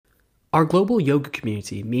Our global yoga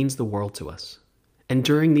community means the world to us. And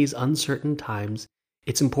during these uncertain times,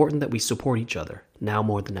 it's important that we support each other, now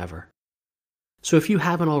more than ever. So if you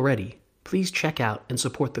haven't already, please check out and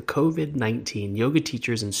support the COVID-19 Yoga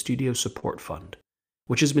Teachers and Studio Support Fund,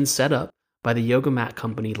 which has been set up by the yoga mat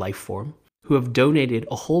company Lifeform, who have donated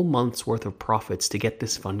a whole month's worth of profits to get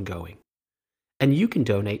this fund going. And you can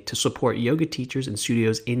donate to support yoga teachers and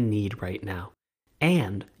studios in need right now.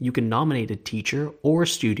 And you can nominate a teacher or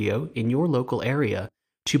studio in your local area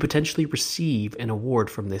to potentially receive an award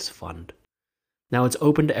from this fund. Now it's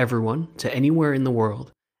open to everyone, to anywhere in the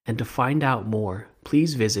world, and to find out more,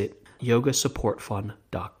 please visit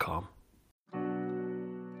yogasupportfund.com.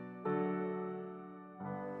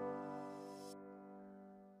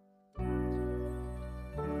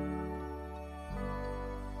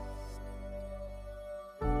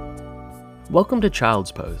 Welcome to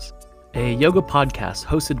Child's Pose, a yoga podcast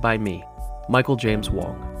hosted by me, Michael James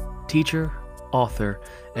Wong, teacher, author,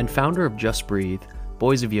 and founder of Just Breathe,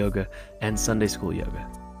 Boys of Yoga, and Sunday School Yoga.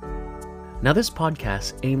 Now this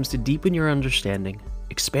podcast aims to deepen your understanding,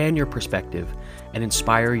 expand your perspective, and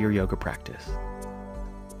inspire your yoga practice.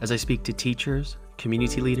 As I speak to teachers,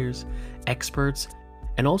 community leaders, experts,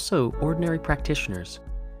 and also ordinary practitioners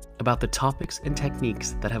about the topics and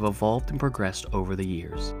techniques that have evolved and progressed over the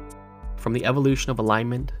years. From the evolution of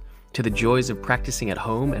alignment, to the joys of practicing at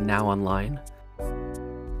home and now online,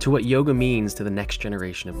 to what yoga means to the next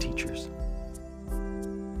generation of teachers.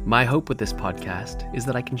 My hope with this podcast is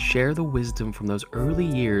that I can share the wisdom from those early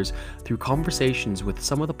years through conversations with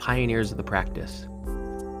some of the pioneers of the practice,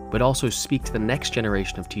 but also speak to the next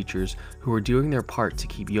generation of teachers who are doing their part to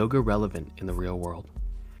keep yoga relevant in the real world.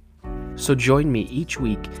 So join me each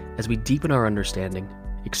week as we deepen our understanding,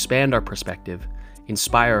 expand our perspective,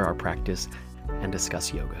 inspire our practice, and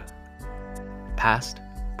discuss yoga. Past,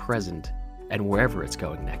 present, and wherever it's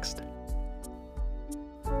going next.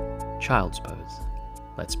 Child's Pose.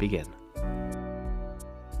 Let's begin.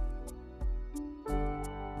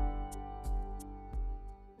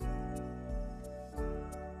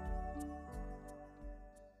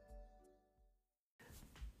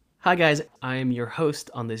 Hi guys, I am your host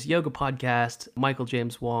on this yoga podcast, Michael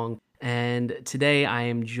James Wong. And today I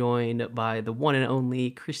am joined by the one and only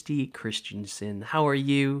Cristi Christensen. How are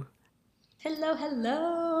you?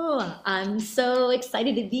 Hello. I'm so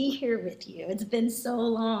excited to be here with you. It's been so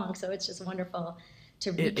long, so it's just wonderful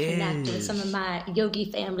to reconnect with some of my yogi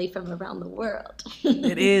family from around the world.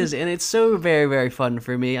 It is, and it's so very, very fun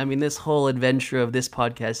for me. I mean, this whole adventure of this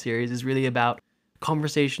podcast series is really about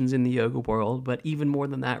conversations in the yoga world, but even more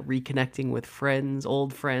than that, reconnecting with friends,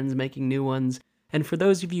 old friends, making new ones. And for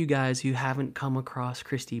those of you guys who haven't come across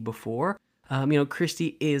Cristi before,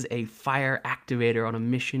 Cristi is a fire activator on a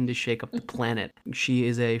mission to shake up the planet. She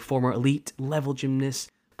is a former elite level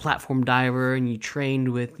gymnast, platform diver, and you trained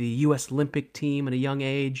with the U.S. Olympic team at a young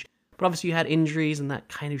age. But obviously you had injuries, and that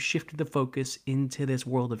kind of shifted the focus into this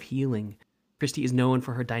world of healing. Cristi is known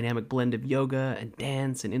for her dynamic blend of yoga and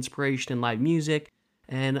dance and inspiration and live music.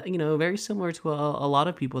 And, very similar to a lot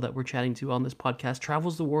of people that we're chatting to on this podcast,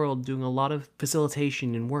 travels the world doing a lot of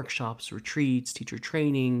facilitation in workshops, retreats, teacher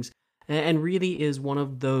trainings, and really is one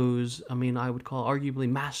of those, I would call arguably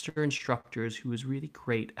master instructors who is really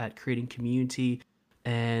great at creating community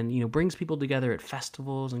and, brings people together at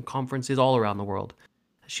festivals and conferences all around the world.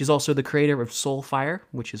 She's also the creator of Soulfire,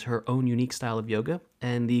 which is her own unique style of yoga,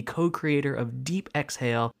 and the co-creator of Deep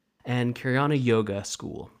Exhale and Kirana Yoga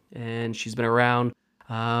School. And she's been around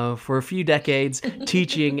for a few decades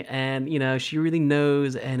teaching, and she really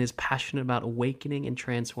knows and is passionate about awakening and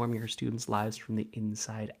transforming her students' lives from the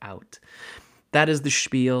inside out. That is the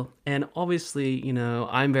spiel, and obviously,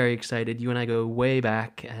 I'm very excited. You and I go way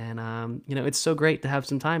back, and it's so great to have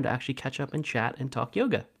some time to actually catch up and chat and talk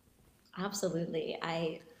yoga. Absolutely.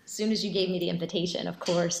 As soon as you gave me the invitation, of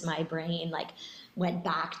course, my brain went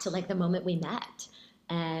back to the moment we met.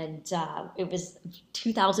 And it was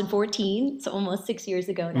 2014, so almost 6 years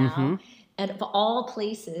ago now. Mm-hmm. And of all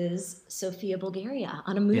places, Sofia, Bulgaria,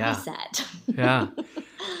 on a movie set. Yeah.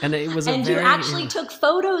 And it was you actually took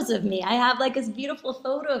photos of me. I have this beautiful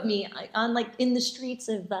photo of me on in the streets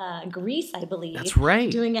of Greece, I believe. That's right.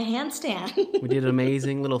 Doing a handstand. We did an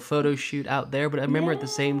amazing little photo shoot out there. But I remember at the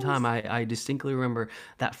same time, I distinctly remember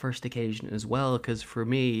that first occasion as well. Because for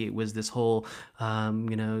me, it was this whole,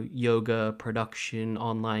 yoga production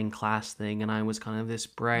online class thing. And I was kind of this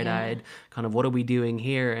bright-eyed kind of, what are we doing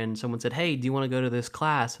here? And someone said, hey, do you want to go to this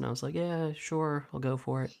class? And I was like, yeah, sure, I'll go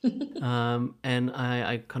for it. And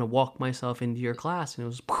I kind of walked myself into your class, and it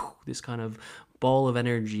was this kind of ball of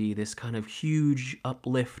energy, this kind of huge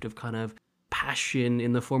uplift of kind of passion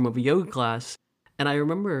in the form of a yoga class. And I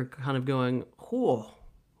remember kind of going, oh,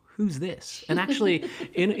 who's this? And actually,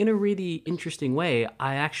 in a really interesting way,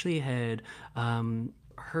 I actually had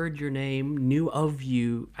heard your name, knew of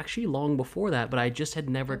you actually long before that, but I just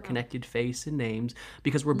had never Oh, wow. connected face and names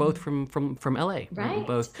because we're both from LA, right? We Right,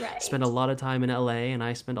 both spent a right. lot of time in LA, and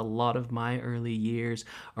I spent a lot of my early years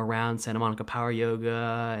around Santa Monica Power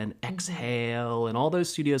Yoga and Hmm. Exhale and all those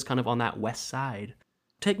studios kind of on that west side.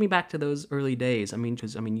 Take me back to those early days. I mean,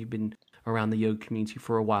 because you've been around the yoga community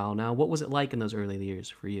for a while now. What was it like in those early years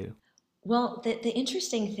for you? Well, the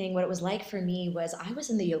interesting thing, what it was like for me was I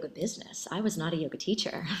was in the yoga business. I was not a yoga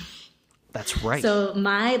teacher. That's right. So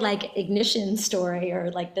my like ignition story,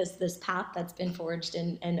 or like this path that's been forged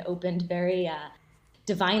and opened, very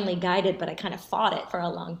divinely guided, but I kind of fought it for a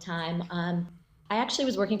long time. I actually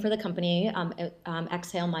was working for the company,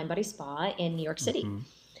 Exhale Mind Body Spa in New York City. Hmm.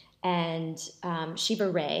 And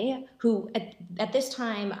Shiva Ray, who at this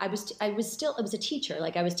time I was a teacher.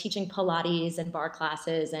 Like I was teaching Pilates and bar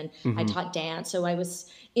classes, and I Hmm. taught dance. So I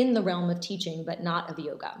was in the realm of teaching, but not of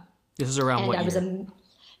yoga. This is around And what I was year? a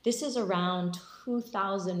this is around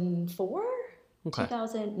 2004, Okay.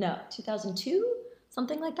 2000, no, 2002,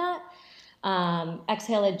 something like that.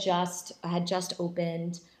 Exhale had just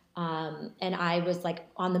opened, and I was like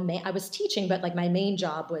on the main. I was teaching, but like my main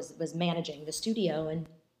job was managing the studio, and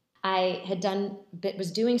I had done, but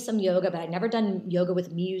was doing some yoga, but I'd never done yoga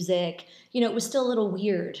with music. It was still a little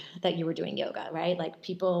weird that you were doing yoga, right? Like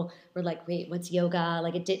people were like, "Wait, what's yoga?"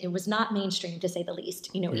 Like it was not mainstream to say the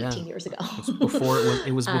least. Yeah. 18 years ago.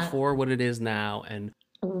 It was uh, before what it is now, and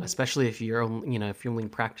especially if you're if you're only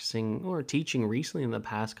practicing or teaching recently in the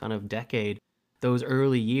past kind of decade, those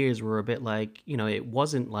early years were a bit like, it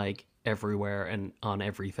wasn't like everywhere and on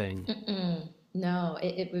everything. no,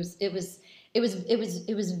 it was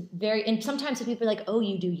very. And sometimes people were like, "Oh,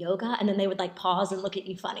 you do yoga," and then they would like pause and look at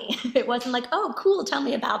you funny. It wasn't like, "Oh, cool, tell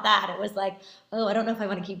me about that." It was like, "Oh, I don't know if I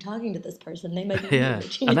want to keep talking to this person. They might be Yeah.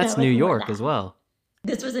 weird." And that's New It's more York as that. well.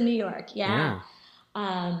 This was in New York, yeah.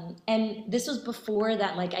 Yeah. And this was before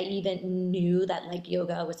that, like, I even knew that, like,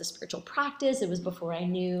 yoga was a spiritual practice. It was before I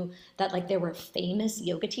knew that, like, there were famous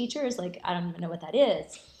yoga teachers. Like, I don't even know what that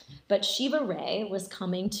is. But Shiva Ray was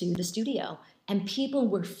coming to the studio, and people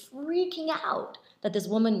were freaking out that this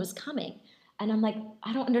woman was coming. And I'm like,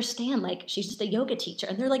 I don't understand. Like, she's just a yoga teacher.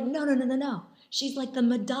 And they're like, no, no, no, no, no. She's like the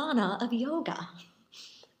Madonna of yoga.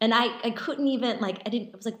 And I couldn't even like I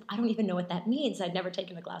was like I don't even know what that means. I'd never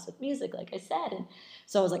taken a class with music, like I said. And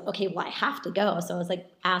so I was like, okay, well, I have to go. So I was like,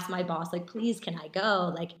 asked my boss, like, please, can I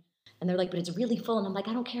go? Like, and they're like, but it's really full. And I'm like,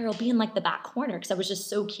 I don't care, I'll be in like the back corner, because I was just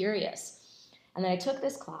so curious. And then I took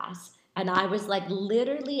this class, and I was like,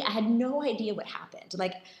 literally, I had no idea what happened.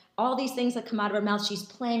 Like, all these things that come out of her mouth, she's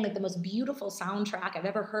playing like the most beautiful soundtrack I've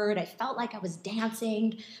ever heard. I felt like I was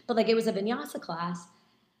dancing, but like it was a vinyasa class.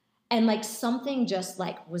 And like something just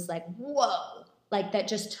like was like, whoa, like that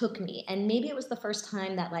just took me. And maybe it was the first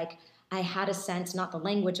time that like I had a sense, not the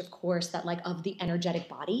language, of course, that like of the energetic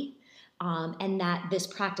body, and that this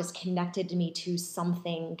practice connected me to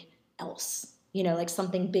something else, like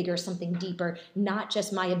something bigger, something deeper, not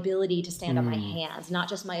just my ability to stand on my Mm. hands, not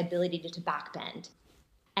just my ability to back bend.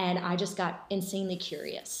 And I just got insanely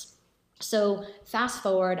curious. So fast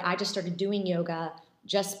forward, I just started doing yoga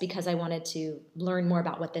just because I wanted to learn more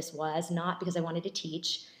about what this was, not because I wanted to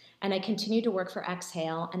teach. And I continued to work for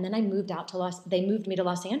Exhale, and then I moved out to they moved me to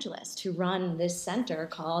Los Angeles to run this center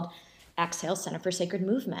called Exhale Center for Sacred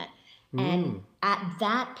Movement. And Mm. at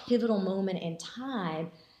that pivotal moment in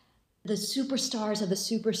time, the superstars of the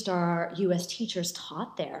superstar US teachers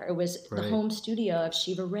taught there. It was the Right. home studio of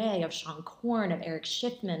Shiva Ray, of Sean Korn, of Eric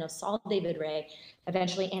Schiffman, of Saul David Ray,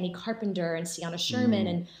 eventually Annie Carpenter and Sienna Sherman.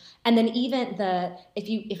 Mm. And then even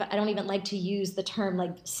if I don't even like to use the term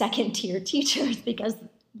like second tier teachers, because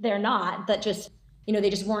they're not, but just they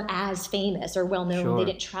just weren't as famous or well known. They Sure.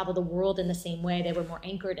 didn't travel the world in the same way. They were more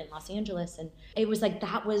anchored in Los Angeles. And it was like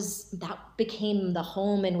that became the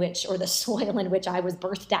home in which, or the soil in which, I was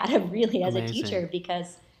birthed out of, really, as a Amazing. teacher,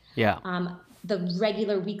 because Yeah. the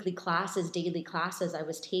regular weekly classes, daily classes I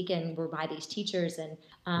was taken were by these teachers. And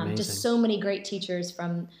just Amazing. so many great teachers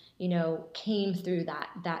from came through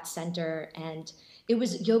that center. And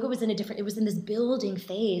yoga was it was in this building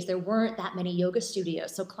phase. There weren't that many yoga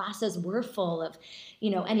studios, so classes were full of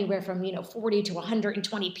anywhere from 40 to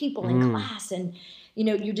 120 people in Mm. class. And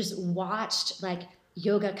you just watched like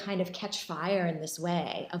yoga kind of catch fire in this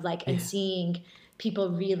way of like, and Yeah. seeing people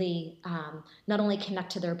really not only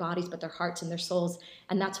connect to their bodies but their hearts and their souls.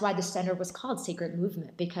 And that's why the center was called Sacred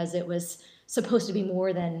Movement, because it was supposed to be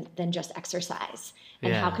more than just exercise.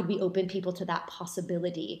 And how Yeah. could we open people to that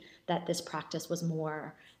possibility that this practice was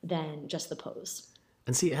more than just the pose?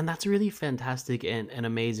 And see, and that's really fantastic and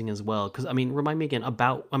amazing as well. Because, I mean, remind me again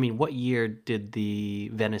about, I mean, what year did the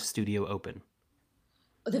Venice studio open?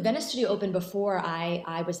 The Venice studio opened before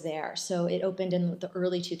I was there, so it opened in the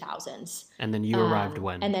early 2000s. And then you arrived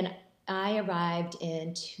when? And then I arrived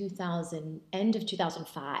in 2000, end of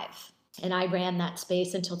 2005, and I ran that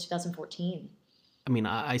space until 2014. I mean,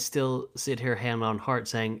 I still sit here hand on heart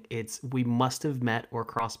saying we must have met or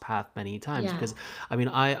crossed paths many times Yeah. because I mean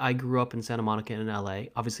I grew up in Santa Monica in LA.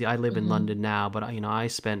 Obviously I live in Hmm. London now, but I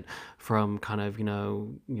spent from kind of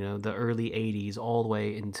the early 80s all the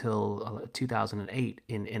way until 2008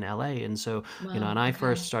 in LA. And so and Wow. I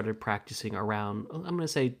first Okay. started practicing around, I'm going to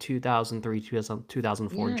say 2003,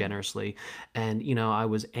 2004 Yeah. generously. And I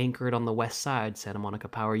was anchored on the west side, Santa Monica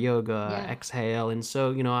Power Yoga, Yeah. Exhale. And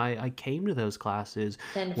so I came to those classes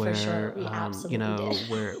Then for sure, where we absolutely did.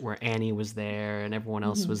 where Annie was there and everyone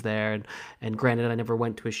else Hmm. was there. And granted, I never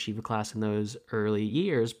went to a Shiva class in those early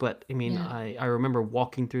years, but I mean, Yeah. I remember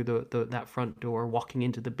walking through that front door, walking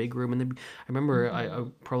into the big room. And I remember I Hmm.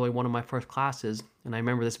 probably one of my first classes, and I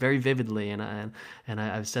remember this very vividly.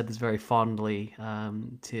 I've said this very fondly,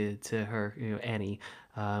 to her, Annie,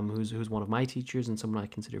 who's one of my teachers and someone I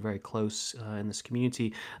consider very close in this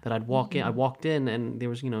community. That I Hmm. walked in, and there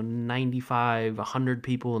was 95, 100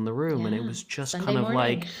 people in the room, and it Yeah. was just Sunday kind of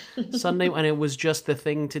morning. like Sunday, and it was just the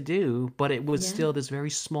thing to do, but it was Yeah. still this very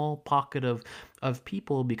small pocket of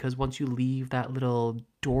people, because once you leave that little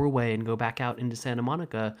doorway and go back out into Santa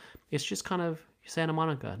Monica, it's just kind of Santa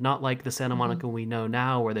Monica, not like the Santa Hmm. Monica we know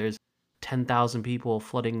now, where there's 10,000 people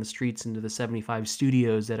flooding the streets into the 75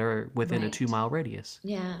 studios that are within a two Right. mile radius.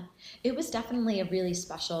 Yeah, it was definitely a really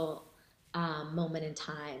special moment in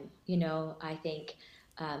time. I think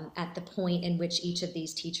at the point in which each of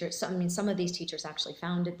these teachers, so, I mean, some of these teachers actually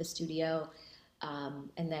founded the studio,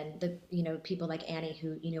 and then people like Annie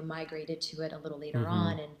who migrated to it a little later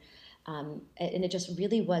Mm-hmm. on, and it just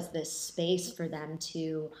really was this space for them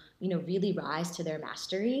to really rise to their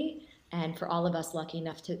mastery, and for all of us lucky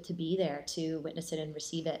enough to be there to witness it and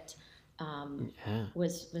receive it Yeah.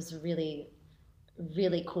 was really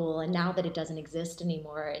really cool. And now that it doesn't exist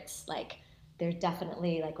anymore, it's like there's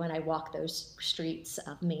definitely like when I walk those streets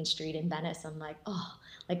of Main Street in Venice, I'm like, oh,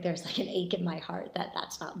 like there's like an ache in my heart that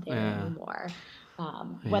that's not there Yeah. anymore.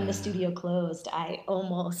 When the Yeah. studio closed, I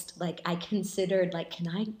almost like I considered like, can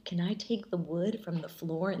I take the wood from the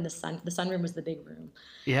floor in the sun? The sunroom was the big room,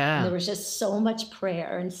 and there Yeah. was just so much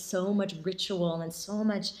prayer and so much ritual and so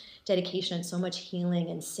much dedication and so much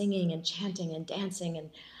healing and singing and chanting and dancing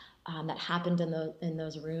and that happened in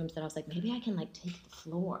those rooms that I was like, maybe I can like take the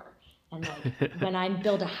floor and like when I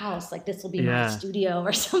build a house, like this will be my Yeah. studio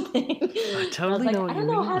or something. I And I was totally know like, I what you don't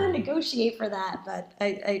know mean, how to though. negotiate for that, but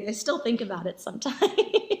I still think about it sometimes.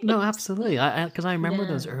 No, absolutely. Because I remember Yeah,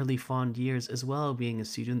 those early fond years as well, being a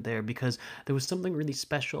student there, because there was something really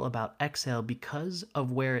special about Exhale because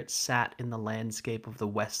of where it sat in the landscape of the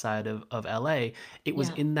west side of LA. It was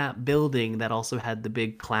yeah. in that building that also had the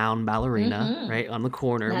big clown ballerina, Hmm. right, on the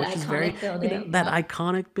corner, That which is very, iconic building. that Yep.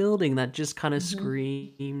 iconic building that just kind of Hmm.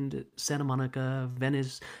 screamed Santa Monica,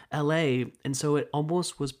 Venice, LA. And so it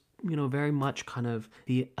almost was very much kind of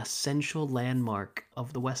the essential landmark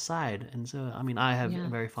of the West Side. And so, I mean, I have Yeah.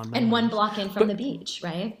 very fond And one memories. block in from the But beach,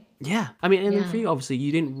 right? yeah, I mean, and then Yeah. for you, obviously,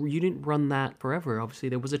 you didn't run that forever. Obviously,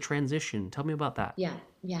 there was a transition. Tell me about that. Yeah,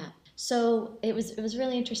 yeah. So it was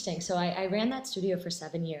really interesting. So I ran that studio for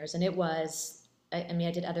 7 years, and it was I mean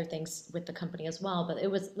I did other things with the company as well, but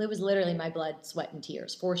it was literally my blood, sweat, and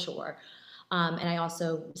tears for sure. And I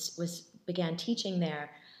also was began teaching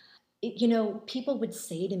there. People would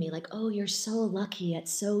say to me like, "Oh, you're so lucky at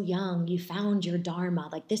so young. You found your dharma.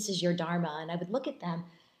 Like this is your dharma." And I would look at them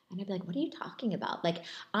and I'd be like, "What are you talking about?" Like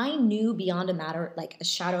I knew beyond a matter like a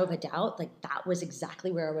shadow of a doubt like that was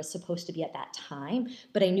exactly where I was supposed to be at that time,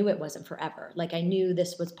 but I knew it wasn't forever. Like I knew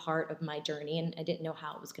this was part of my journey and I didn't know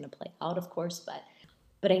how it was going to play out, of course, but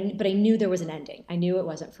I knew there was an ending. I knew it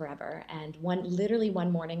wasn't forever. And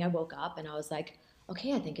one morning I woke up and I was like,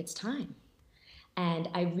 "Okay, I think it's time." And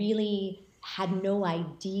I really had no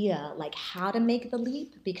idea like how to make the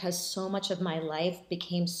leap because so much of my life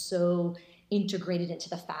became so integrated into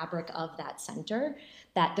the fabric of that center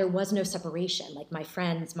that there was no separation, like my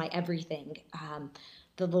friends, my everything.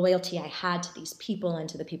 The loyalty I had to these people and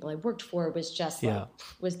to the people I worked for was just like Yeah.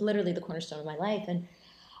 was literally the cornerstone of my life.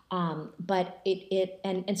 But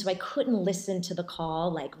and so I couldn't listen to the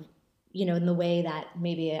call like in the way that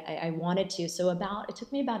maybe I wanted to. So it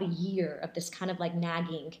took me about a year of this kind of like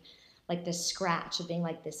nagging, like this scratch of being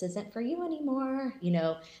like, this isn't for you anymore.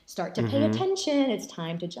 Start to pay Mm-hmm. attention. It's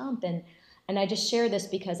time to jump. And I just share this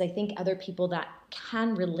because I think other people that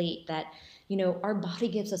can relate that, our body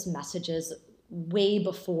gives us messages way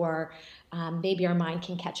before maybe our mind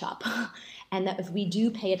can catch up. And that if we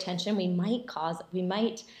do pay attention, we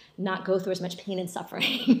might not go through as much pain and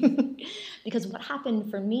suffering. Because what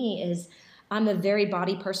happened for me is I'm a very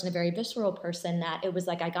body person, a very visceral person, that it was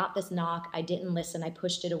like I got this knock, I didn't listen, I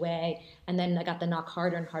pushed it away, and then I got the knock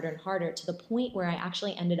harder and harder and harder, to the point where I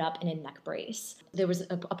actually ended up in a neck brace. There was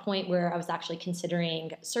a point where I was actually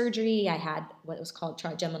considering surgery. I had what was called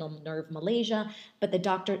trigeminal nerve malaise, but the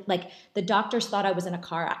doctors thought I was in a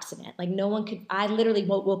car accident. Like no one could. I literally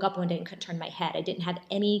woke up one day and couldn't turn my head. I didn't have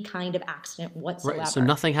any kind of accident Right. So whatsoever.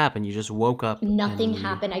 nothing happened. You just woke up Nothing and you.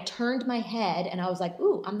 happened. I turned my head and I was like,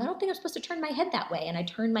 ooh, I don't think I'm supposed to turn my head that way. And I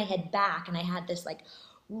turned my head back and I had this like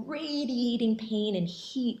radiating pain and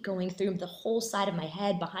heat going through the whole side of my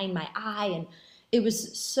head, behind my eye. And it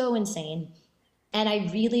was so insane. And I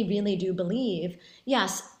really, really do believe,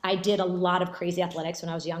 yes, I did a lot of crazy athletics when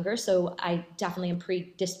I was younger. So I definitely am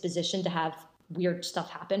predispositioned to have weird stuff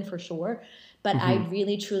happen for sure. But I Hmm.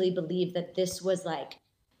 really, truly believe that this was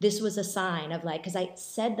a sign of like, because I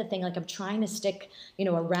said the thing like I'm trying to stick,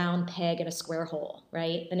 a round peg in a square hole,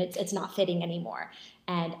 right? And it's not fitting anymore.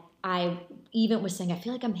 And I even was saying, I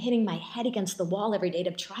feel like I'm hitting my head against the wall every day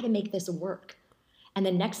to try to make this work. And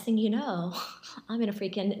the next thing you know, I'm in a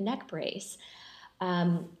freaking neck brace.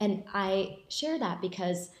 And I share that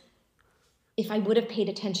because if I would have paid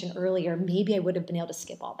attention earlier, maybe I would have been able to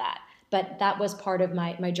skip all that. But that was part of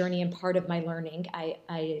my journey and part of my learning,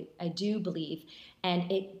 I do believe.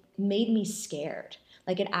 And it made me scared.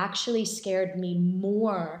 Like it actually scared me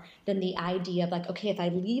more than the idea of like, okay, if I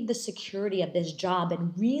leave the security of this job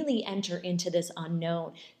and really enter into this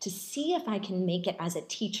unknown to see if I can make it as a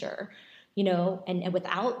teacher, and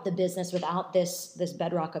without the business, without this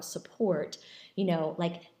bedrock of support,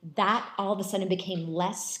 like that all of a sudden became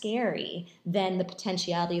less scary than the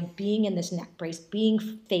potentiality of being in this neck brace, being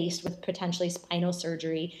faced with potentially spinal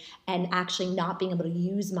surgery, and actually not being able to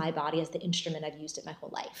use my body as the instrument I've used it my whole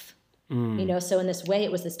life. Mm. So in this way,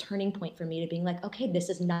 it was this turning point for me to being like, okay, this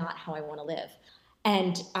is not how I want to live.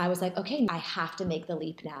 And I was like, okay, I have to make the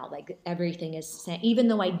leap now. Like everything is, even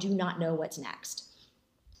though I do not know what's next.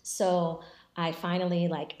 So I finally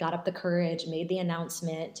like got up the courage, made the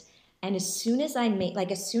announcement. And as soon as I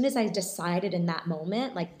decided in that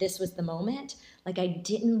moment, like this was the moment, like I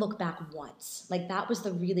didn't look back once. Like that was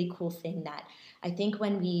the really cool thing, that I think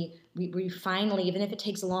when we finally, even if it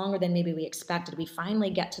takes longer than maybe we expected, we finally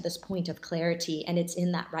get to this point of clarity and it's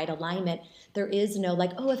in that right alignment. There is no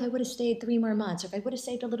like, oh, if I would have stayed 3 more months, or if I would have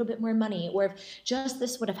saved a little bit more money, or if just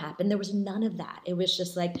this would have happened. There was none of that. It was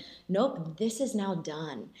just like, nope, this is now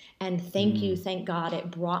done. And thank you, Mm. thank God it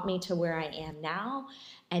brought me to where I am now.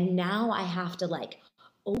 And now I have to like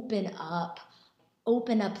open up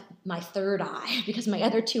open up my third eye, because my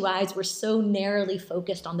other two eyes were so narrowly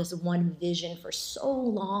focused on this one vision for so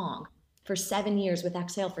long, for 7 years, with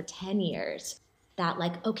Exhale for 10 years, that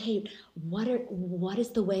like, okay, what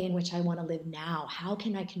is the way in which I want to live now? How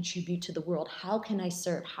can I contribute to the world? How can I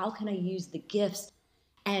serve? How can I use the gifts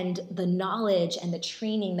and the knowledge and the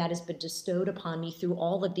training that has been bestowed upon me through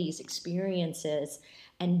all of these experiences,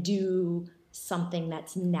 and do something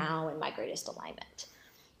that's now in my greatest alignment?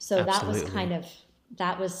 So that was Absolutely. kind of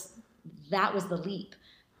that was that was the leap,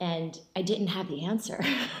 and I didn't have the answer.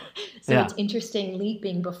 So Yeah. it's interesting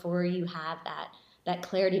leaping before you have that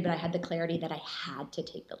clarity, but I had the clarity that I had to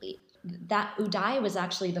take the leap. That Uday was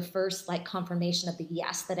actually the first like confirmation of the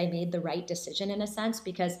yes, that I made the right decision in a sense,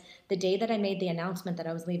 because the day that I made the announcement that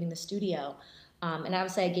I was leaving the studio, and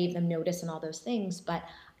obviously I gave them notice and all those things, but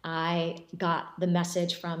I got the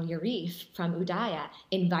message from Yarif, from Udaya,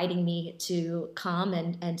 inviting me to come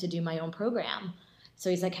and to do my own program. So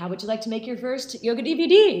he's like, how would you like to make your first yoga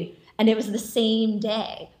DVD? And it was the same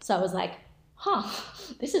day. So I was like, huh,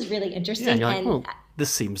 this is really Yeah. interesting. You're like, And well, this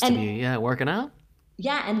seems to and be working out.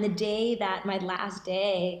 yeah, and the day that my last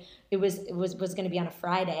day, it was going to be on a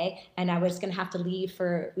Friday, and I was going to have to leave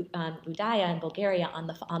for Udaya in Bulgaria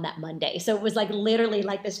on that Monday. So it was like literally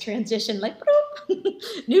like this transition, like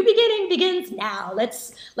new beginning begins now.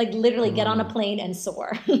 Let's like literally get on a Mm. plane and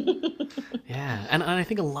soar. Yeah, and I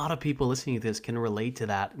think a lot of people listening to this can relate to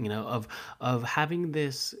that, of having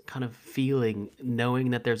this kind of feeling, knowing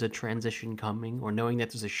that there's a transition coming, or knowing that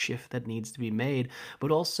there's a shift that needs to be made,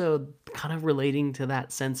 but also kind of relating to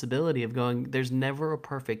that sensibility of going, there's never a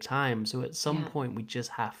perfect time. So at some Yeah. point we just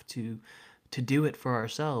have to to do it for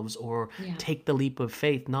ourselves or Yeah. take the leap of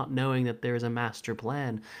faith, not knowing that there is a master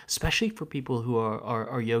plan, especially for people who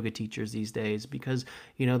are yoga teachers these days, because,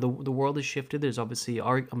 the world has shifted. There's obviously,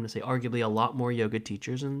 I'm going to say arguably a lot more yoga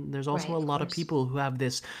teachers, and there's also Right. a Of lot of course. people who have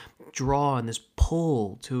this draw and this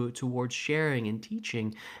pull towards sharing and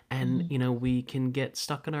teaching. And, Hmm. we can get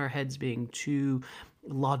stuck in our heads being too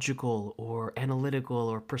logical or analytical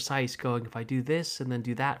or precise, going, if I do this and then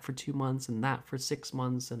do that for 2 months and that for 6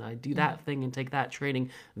 months and I do Hmm. that thing and take that training,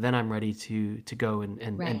 then I'm ready to go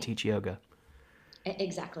and Right. teach yoga.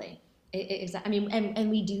 Exactly. Exactly. I mean, and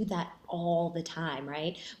we do that all the time,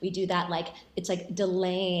 right? We do that like it's like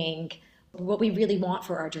delaying what we really want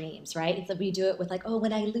for our dreams, right? It's like we do it with like, oh,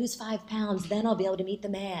 when I lose 5 pounds, then I'll be able to meet the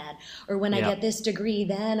man, or when I Yeah. get this degree,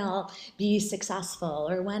 then I'll be successful,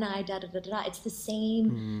 or when I da da da da. It's the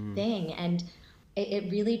same Mm, thing, and it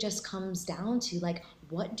really just comes down to like,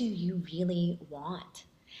 what do you really want?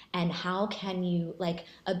 And how can you like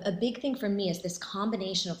a big thing for me is this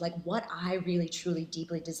combination of like what I really truly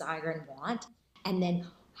deeply desire and want, and then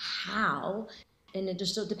how, and it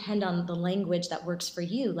just will depend on the language that works for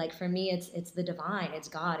you. Like for me, it's the divine, it's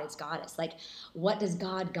God, it's goddess. Like what does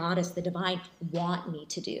God, goddess, the divine want me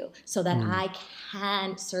to do so that mm, I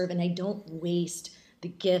can serve and I don't waste the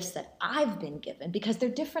gifts that I've been given, because they're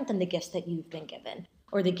different than the gifts that you've been given,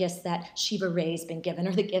 or the gifts that Shiva Ray's been given,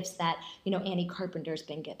 or the gifts that, Annie Carpenter's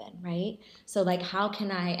been given, right? So like how can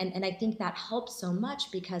I, and I think that helps so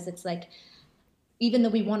much, because it's like, even though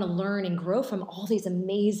we want to learn and grow from all these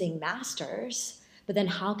amazing masters, but then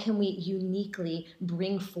how can we uniquely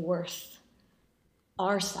bring forth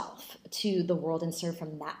ourself to the world and serve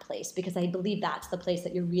from that place? Because I believe that's the place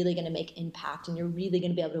that you're really going to make impact, and you're really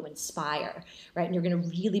going to be able to inspire, right? And you're going to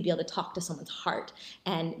really be able to talk to someone's heart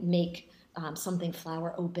and make something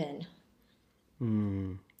flower open.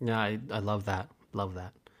 mm. Yeah, I love that. Love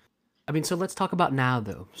that. I mean, so let's talk about now,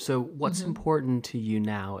 though. So, what's Mm-hmm. important to you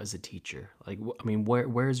now as a teacher? Like, I mean,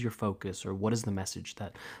 where's your focus, or what is the message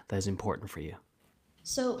that is important for you?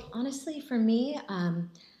 So honestly, for me,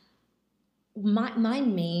 my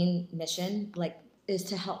main mission, like, is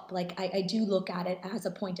to help. Like, I do look at it as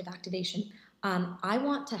a point of activation. I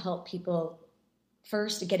want to help people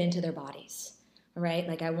first get into their bodies, right?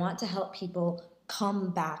 Like, I want to help people come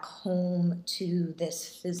back home to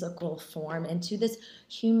this physical form and to this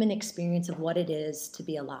human experience of what it is to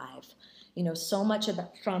be alive. So much of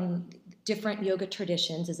from different yoga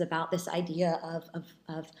traditions is about this idea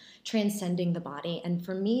of transcending the body. And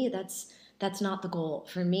for me, that's not the goal.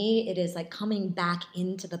 For me, it is like coming back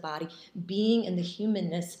into the body, being in the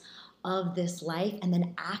humanness of this life, and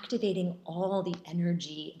then activating all the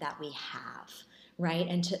energy that we have, right?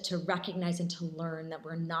 And to recognize and to learn that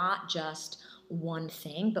we're not just one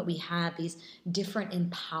thing, but we have these different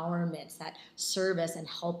empowerments that serve us and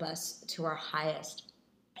help us to our highest.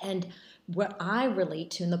 And what I relate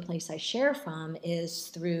to, and the place I share from, is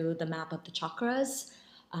through the map of the chakras,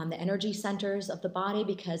 the energy centers of the body,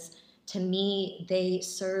 because to me, they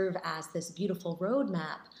serve as this beautiful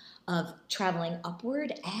roadmap of traveling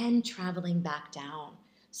upward and traveling back down.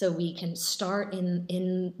 So we can start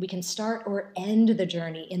we can start or end the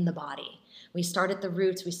journey in the body. We start at the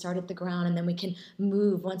roots, we start at the ground, and then we can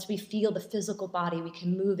move. Once we feel the physical body, we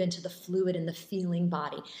can move into the fluid and the feeling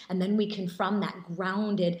body. And then we can, from that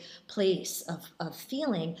grounded place of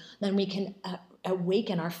feeling, then we can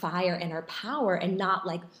awaken our fire and our power, and not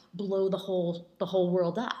like blow the whole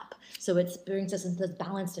world up. So it brings us into this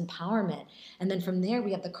balanced empowerment. And then from there,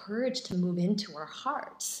 we have the courage to move into our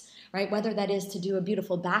hearts, right? Whether that is to do a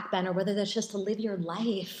beautiful back bend, or whether that's just to live your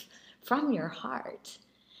life from your heart.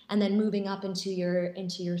 And then moving up into your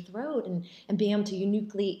throat, and being able to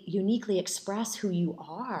uniquely express who you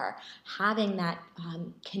are, having that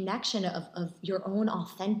connection of your own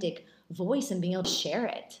authentic voice and being able to share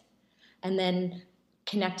it. And then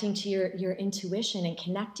connecting to your intuition, and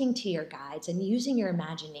connecting to your guides, and using your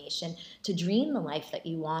imagination to dream the life that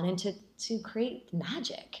you want, and to create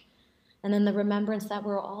magic. And then the remembrance that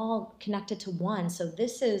we're all connected to one. So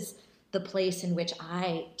this is the place in which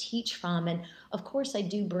I teach from. And of course, I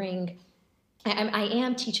do bring, I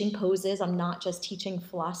am teaching poses. I'm not just teaching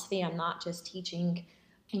philosophy. I'm not just teaching,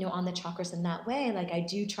 on the chakras in that way. Like, I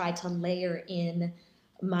do try to layer in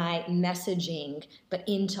my messaging, but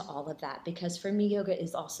into all of that, because for me, yoga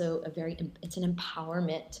is also it's an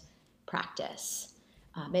empowerment practice.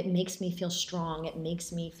 It makes me feel strong. It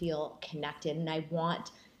makes me feel connected. And I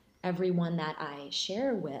want everyone that I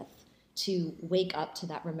share with to wake up to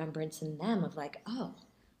that remembrance in them of like, oh,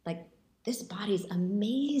 like, this body's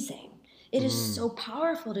amazing. It is Mm, so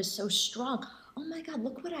powerful. It is so strong. oh my God,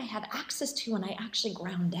 look what I have access to when I actually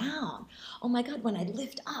ground down. Oh my God, when I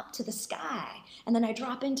lift up to the sky and then I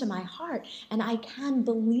drop into my heart. And I can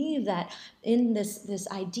believe that in this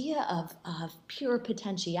idea of pure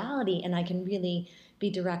potentiality, and I can really be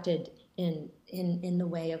directed in the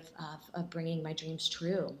way of bringing my dreams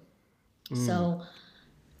true. Mm. So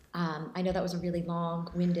I know that was a really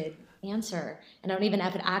long-winded answer, and I don't even know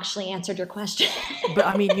if it actually answered your question. But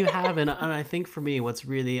I mean, you have, and I think for me, what's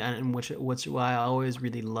really, and what's why I always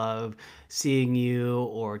really love seeing you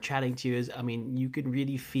or chatting to you is, I mean, you can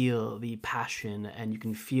really feel the passion, and you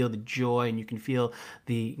can feel the joy, and you can feel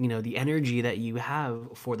the energy that you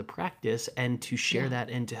have for the practice, and to share Yeah. that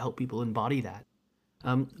and to help people embody that.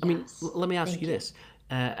 I mean, Yes. let me ask you Thank you. this,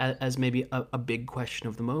 as maybe a big question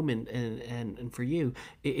of the moment, and for you,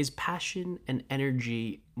 is passion and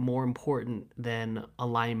energy more important than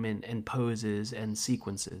alignment and poses and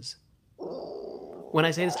sequences? When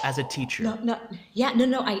I say this as a No, teacher, no, yeah, no,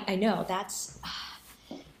 no, I know. That's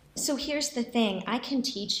so here's the thing. I can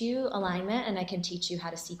teach you alignment and I can teach you how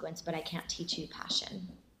to sequence, but I can't teach you passion.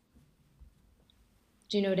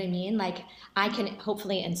 Do you know what I mean? Like I can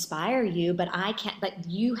hopefully inspire you, but I can't, but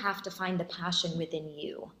you have to find the passion within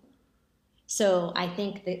you. So I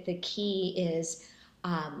think that the key is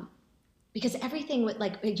um, because everything with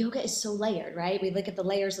like yoga is so layered, right? We look at the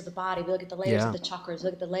layers of the body, we look at the layers of yeah, the chakras, we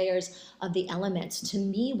look at the layers of the elements. To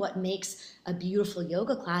me, what makes a beautiful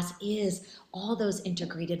yoga class is all those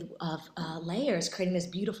integrated of layers, creating this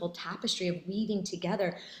beautiful tapestry of weaving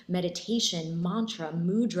together meditation, mantra,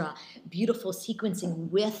 mudra, beautiful sequencing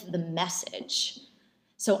with the message.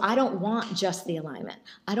 So I don't want just the alignment.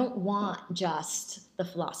 I don't want just the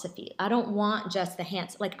philosophy. I don't want just the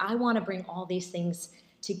hands. Like I want to bring all these things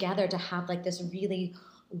together to have like this really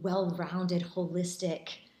well-rounded, holistic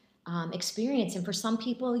experience. And for some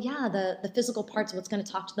people, yeah, the physical part's what's going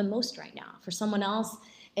to talk to them most right now. For someone else,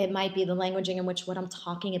 it might be the languaging in which what I'm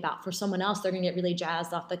talking about. For someone else, they're going to get really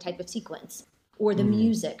jazzed off the type of sequence or the mm,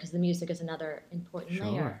 music, because the music is another important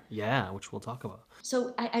layer. sure, yeah, which we'll talk about.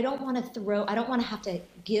 So I don't want to I don't want to have to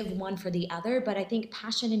give one for the other, but I think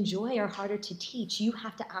passion and joy are harder to teach. You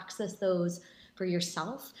have to access those for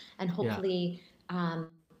yourself, and Yeah, hopefully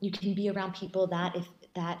you can be around people that if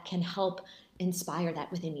that can help inspire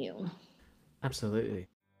that within you. absolutely.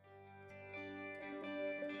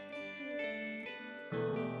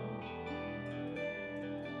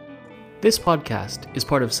 This podcast is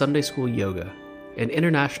part of Sunday School Yoga, an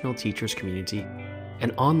international teachers community,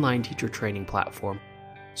 an online teacher training platform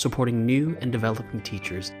supporting new and developing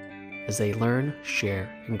teachers as they learn, share,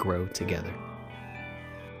 and grow together.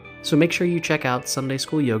 So make sure you check out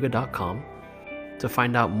sundayschoolyoga.com to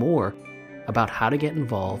find out more about how to get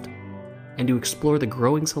involved and to explore the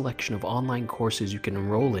growing selection of online courses you can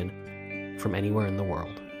enroll in from anywhere in the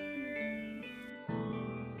world.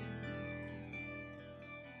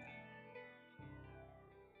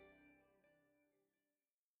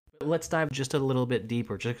 Let's dive just a little bit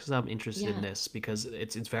deeper, just because I'm interested in Yeah. this, because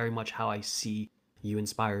it's very much how I see you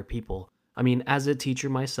inspire people. I mean, as a teacher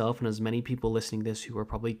myself, and as many people listening to this who are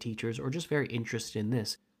probably teachers or just very interested in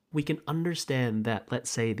this, we can understand that,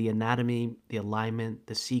 let's say, the anatomy, the alignment,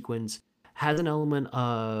 the sequence has an element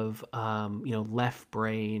of, left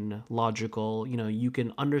brain, logical. You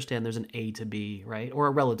can understand there's an A to B, right? Or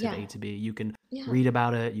a relative Yeah. A to B. You can Yeah. read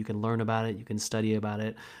about it, you can learn about it, you can study about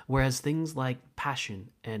it. Whereas things like passion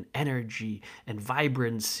and energy and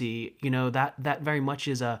vibrancy, that very much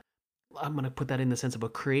is I'm going to put that in the sense of a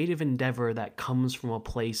creative endeavor that comes from a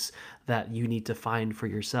place that you need to find for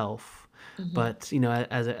yourself. Hmm. But,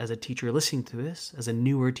 as a teacher listening to this, as a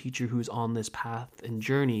newer teacher who's on this path and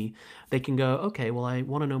journey, they can go, okay, well, I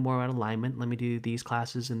want to know more about alignment. Let me do these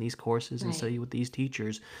classes and these courses and Right. study with these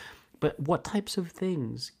teachers. But what types of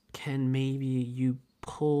things can maybe you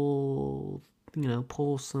pull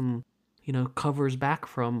some, covers back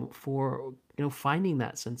from for, finding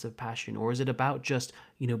that sense of passion? Or is it about just,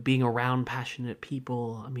 being around passionate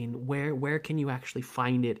people? I mean, where can you actually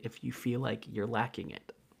find it if you feel like you're lacking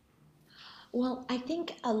it? Well, I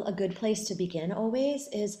think a good place to begin always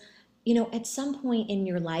is, at some point in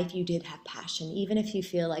your life you did have passion, even if you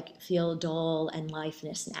feel dull and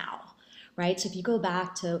lifeless now, right? So if you go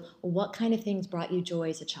back to what kind of things brought you joy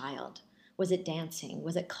as a child, was it dancing?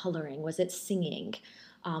 Was it coloring? Was it singing?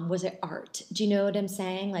 Was it art? Do you know what I'm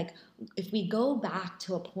saying? Like, if we go back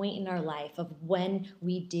to a point in our life of when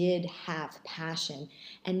we did have passion,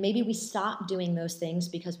 and maybe we stopped doing those things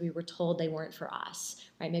because we were told they weren't for us,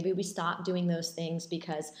 right? Maybe we stopped doing those things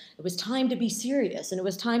because it was time to be serious and it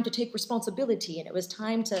was time to take responsibility and it was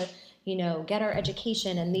time to, get our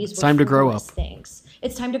education and these It's were time to grow frivolous up. things.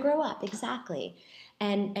 It's time to grow up, exactly.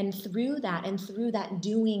 And through that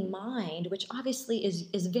doing mind, which obviously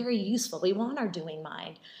is very useful. We want our doing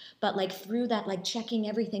mind, but like through that, like checking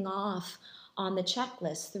everything off on the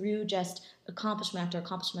checklist, through just accomplishment after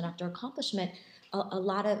accomplishment after accomplishment, a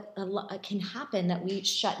lot can happen that we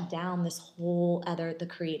shut down this whole other, the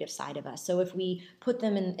creative side of us. So if we put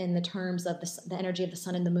them in the terms of the energy of the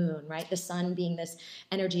sun and the moon, right? The sun being this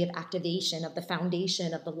energy of activation, of the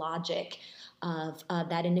foundation, of the logic, of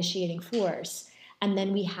that initiating force. And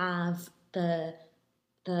then we have the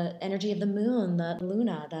energy of the moon, the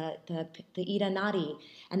luna, the Ida Nadi,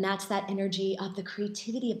 and that's that energy of the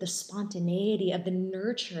creativity, of the spontaneity, of the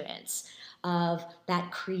nurturance, of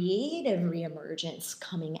that creative reemergence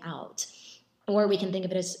coming out. Or we can think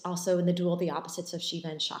of it as also in the dual, the opposites of Shiva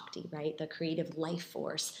and Shakti, right? The creative life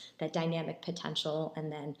force, that dynamic potential,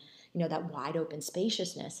 and then, that wide open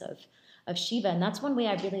spaciousness of Shiva. And that's one way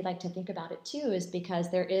I really like to think about it too, is because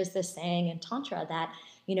there is this saying in Tantra that,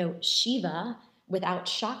 Shiva without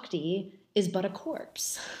Shakti is but a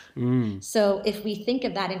corpse. So if we think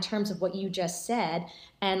of that in terms of what you just said,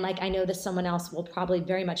 and like I know that someone else will probably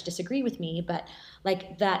very much disagree with me, but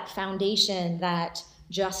like that foundation, that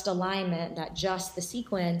just alignment, that just the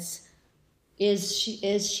sequence is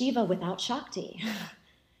Shiva without Shakti.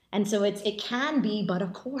 And so it can be but a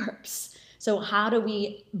corpse. So how do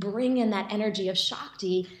we bring in that energy of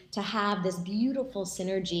Shakti to have this beautiful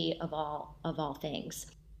synergy of all things?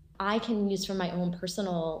 I can use from my own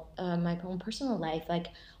personal life, like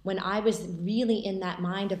when I was really in that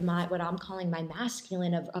mind of my, what I'm calling my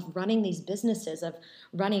masculine, of running these businesses, of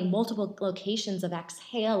running multiple locations of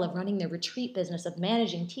Exhale, of running the retreat business, of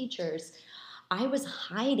managing teachers. I was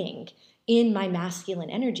hiding in my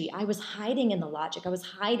masculine energy. I was hiding in the logic. I was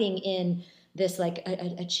hiding in this like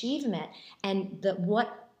achievement. And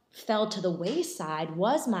what fell to the wayside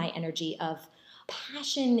was my energy of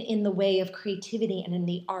passion in the way of creativity and in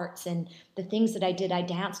the arts and the things that I did. I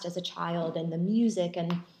danced as a child, and the music,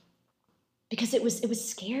 and because it was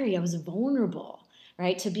scary. I was vulnerable,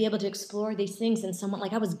 right? To be able to explore these things, and someone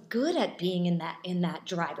like I was good at being in that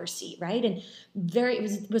driver's seat, right? And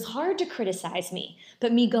it was hard to criticize me,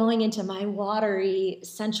 but me going into my watery,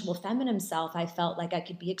 sensual, feminine self, I felt like I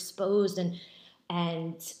could be exposed,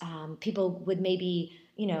 and people would maybe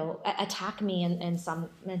attack me in some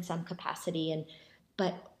capacity,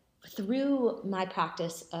 but through my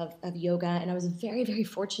practice of yoga, and I was very, very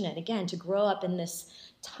fortunate again to grow up in this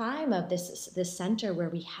time of this center where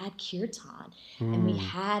we had kirtan and we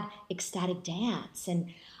had ecstatic dance,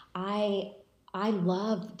 and I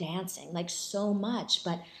loved dancing like so much,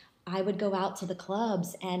 but I would go out to the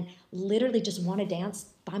clubs and literally just want to dance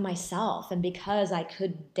by myself. And because I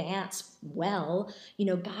could dance well,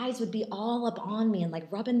 guys would be all up on me and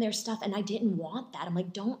like rubbing their stuff. And I didn't want that. I'm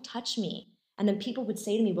like, don't touch me. And then people would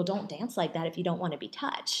say to me, well, don't dance like that if you don't want to be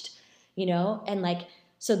touched, And like,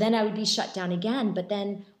 so then I would be shut down again. But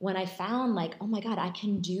then when I found like, oh my God, I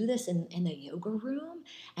can do this in the yoga room,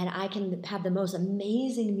 and I can have the most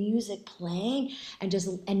amazing music playing, and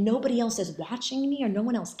nobody else is watching me or no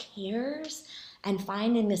one else cares, and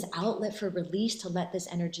finding this outlet for release to let this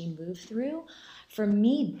energy move through. For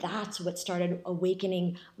me, that's what started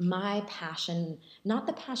awakening my passion, not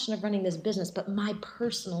the passion of running this business, but my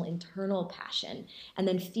personal internal passion. And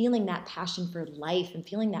then feeling that passion for life and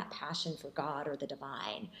feeling that passion for God or the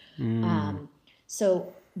divine.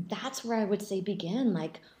 So that's where I would say begin.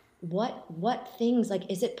 Like, what things,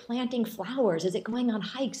 like, is it planting flowers? Is it going on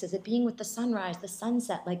hikes? Is it being with the sunrise, the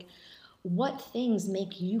sunset? Like, what things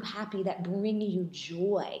make you happy, that bring you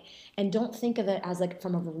joy? And don't think of it as like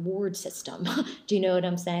from a reward system. Do you know what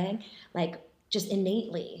I'm saying? Like, just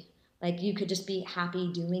innately, like you could just be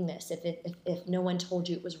happy doing this if no one told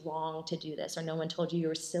you it was wrong to do this, or no one told you you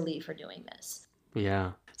were silly for doing this.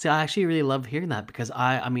 Yeah. See, I actually really love hearing that, because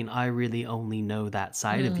I mean, I really only know that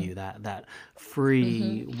side of you, that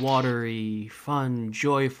free, watery, fun,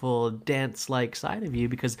 joyful, dance-like side of you,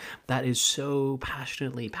 because that is so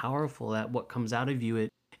passionately powerful that what comes out of you,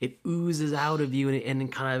 it oozes out of you, and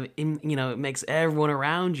it kind of, it makes everyone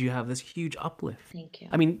around you have this huge uplift. Thank you.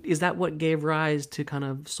 I mean, is that what gave rise to kind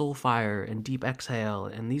of soul fire and deep exhale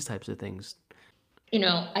and these types of things?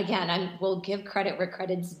 Again, I will give credit where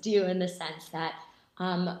credit's due, in the sense that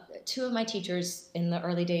two of my teachers in the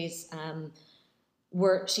early days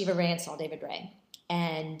were Shiva Ray and Saul David Ray.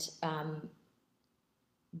 And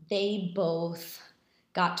they both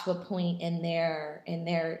got to a point in their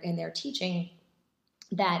teaching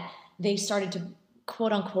that they started to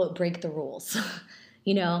quote unquote break the rules,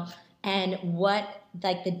 and what,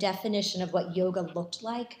 like, the definition of what yoga looked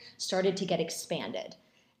like started to get expanded.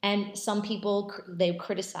 And some people, they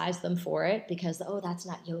criticize them for it because, oh, that's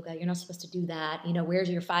not yoga. You're not supposed to do that. You know, where's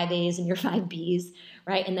your 5 A's and your 5 B's,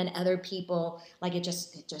 right? And then other people, like it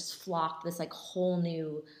just flocked this like whole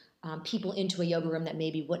new people into a yoga room that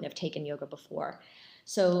maybe wouldn't have taken yoga before.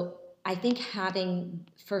 So I think having,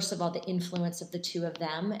 first of all, the influence of the two of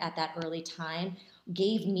them at that early time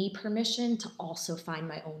gave me permission to also find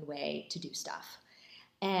my own way to do stuff.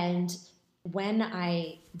 And when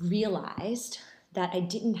I realized that I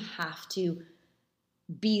didn't have to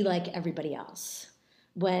be like everybody else,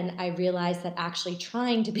 when I realized that actually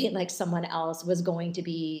trying to be like someone else was going to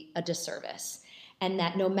be a disservice, and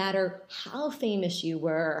that no matter how famous you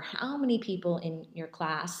were, or how many people in your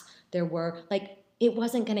class there were, like it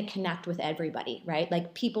wasn't going to connect with everybody, right?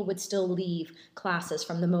 Like people would still leave classes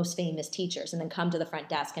from the most famous teachers and then come to the front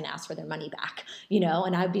desk and ask for their money back,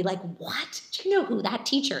 and I'd be like, what? Do you know who that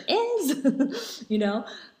teacher is?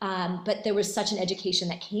 But there was such an education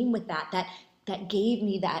that came with that gave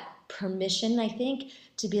me that permission, I think,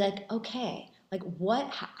 to be like, okay, like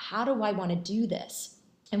how do I want to do this?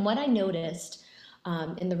 And what I noticed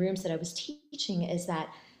in the rooms that I was teaching is that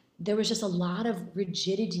there was just a lot of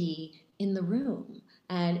rigidity in the room,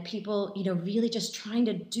 and people, really just trying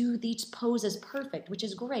to do these poses perfect, which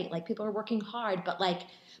is great. Like people are working hard,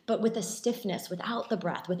 but with a stiffness, without the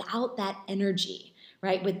breath, without that energy,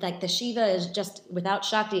 right? With like the Shiva is just, without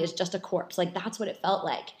Shakti is just a corpse. Like that's what it felt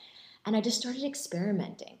like. And I just started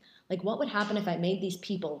experimenting. Like what would happen if I made these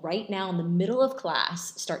people right now in the middle of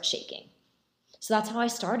class start shaking? So that's how I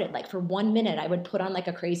started. Like for 1 minute, I would put on like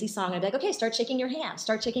a crazy song. I'd be like, okay, start shaking your hands,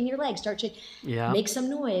 start shaking your legs, Yeah. make some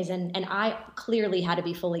noise. And I clearly had to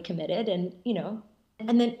be fully committed. And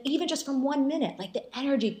then even just from 1 minute, like the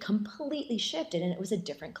energy completely shifted and it was a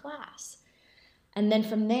different class. And then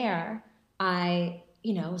from there, I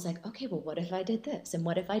was like, okay, well, what if I did this? And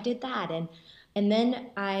what if I did that? And then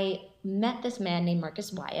I met this man named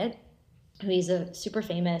Marcus Wyatt, who he's a super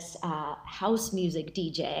famous house music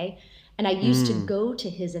DJ. And I used to Mm. go to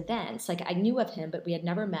his events. Like I knew of him, but we had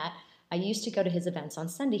never met. I used to go to his events on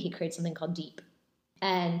Sunday. He created something called Deep.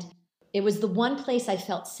 And it was the one place I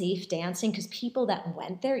felt safe dancing because people that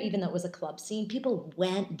went there, even though it was a club scene, people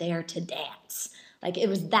went there to dance. Like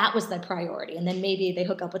that was the priority. And then maybe they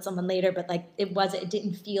hook up with someone later, but like it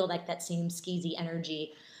didn't feel like that same skeezy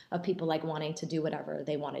energy of people like wanting to do whatever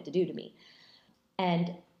they wanted to do to me.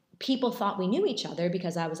 And people thought we knew each other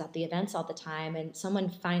because I was at the events all the time. And someone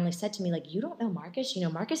finally said to me, like, you don't know Marcus?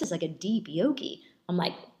 Marcus is like a deep yogi. I'm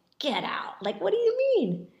like, get out. Like, what do you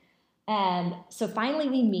mean? And so finally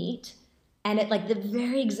we meet. And at like the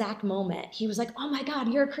very exact moment, he was like, oh my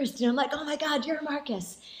God, you're a Christian. I'm like, oh my God, you're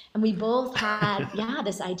Marcus. And we both had, yeah,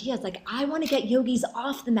 this idea. It's like, I want to get yogis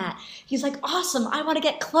off the mat. He's like, awesome. I want to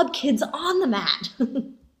get club kids on the mat.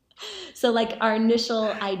 So like our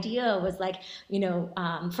initial idea was like,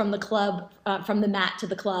 from the club, from the mat to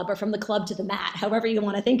the club, or from the club to the mat, however you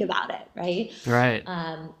want to think about it, right? Right.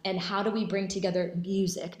 And how do we bring together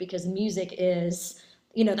music? Because music is,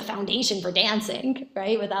 the foundation for dancing,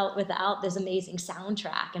 right? Without this amazing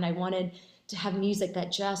soundtrack. And I wanted to have music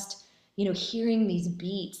that just, hearing these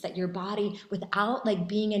beats that your body, without like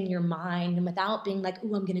being in your mind and without being like,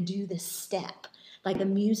 oh, I'm going to do this step. Like the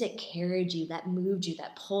music carried you, that moved you,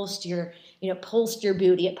 that pulsed pulsed your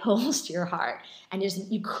booty, it pulsed your heart, and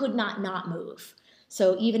you could not move.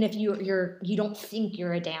 So even if you don't think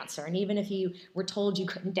you're a dancer, and even if you were told you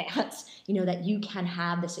couldn't dance, that you can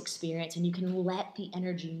have this experience and you can let the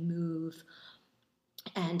energy move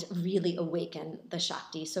and really awaken the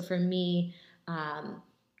Shakti. So for me,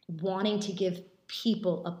 wanting to give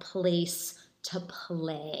people a place to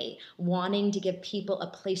play, wanting to give people a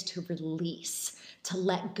place to release, to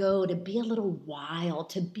let go, to be a little wild,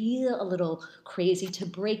 to be a little crazy, to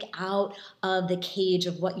break out of the cage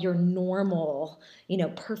of what your normal,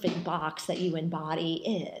 perfect box that you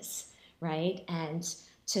embody is, right? And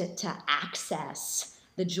to access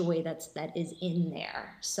the joy that is in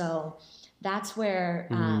there. So that's where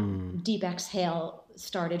Mm. Deep Exhale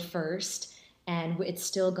started first, and it's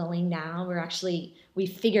still going now. We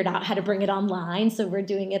figured out how to bring it online, so we're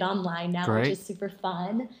doing it online now, which Great. is super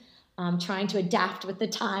fun. Trying to adapt with the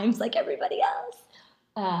times like everybody else.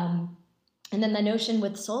 And then the notion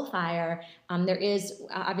with Soulfire, there is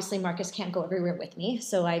obviously Marcus can't go everywhere with me,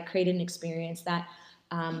 so I created an experience that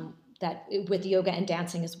with yoga and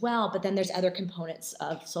dancing as well. But then there's other components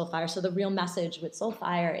of Soulfire. So the real message with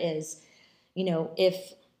Soulfire is,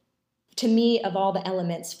 if to me, of all the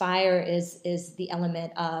elements, fire is the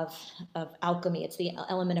element of alchemy. It's the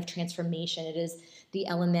element of transformation. It is the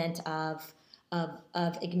element of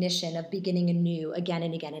ignition, of beginning anew again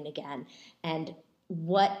and again and again. And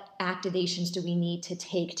what activations do we need to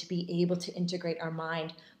take to be able to integrate our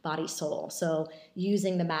mind, body, soul? So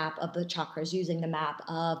using the map of the chakras, using the map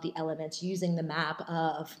of the elements, using the map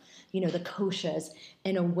of, the koshas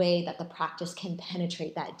in a way that the practice can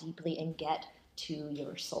penetrate that deeply and get to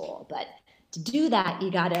your soul. But to do that,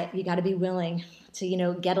 you gotta be willing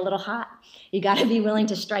to, get a little hot. You gotta be willing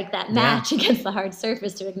to strike that Yeah. match against the hard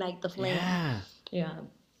surface to ignite the flame. Yeah. Yeah.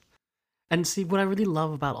 And see, what I really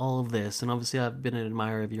love about all of this, and obviously I've been an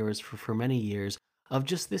admirer of yours for many years, of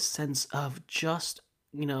just this sense of just,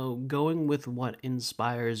 going with what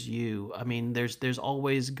inspires you. I mean, there's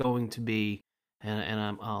always going to be,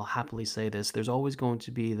 I'll happily say this, there's always going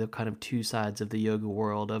to be the kind of two sides of the yoga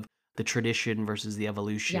world of the tradition versus the Yeah.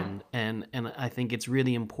 evolution. And I think it's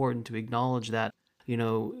really important to acknowledge that,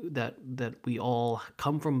 that we all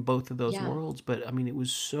come from both of those Yeah. worlds. But I mean, it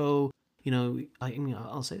was so I mean,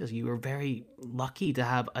 I'll say this: you were very lucky to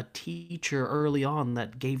have a teacher early on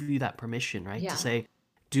that gave you that permission, right? To Yeah. say,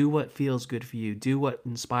 do what feels good for you, do what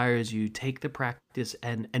inspires you, take the practice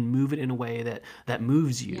and move it in a way that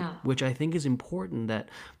moves you, Yeah. which I think is important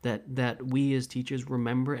that we as teachers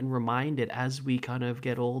remember and remind it as we kind of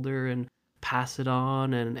get older and pass it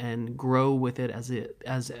on and grow with it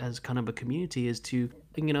as kind of a community, is to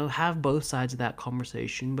have both sides of that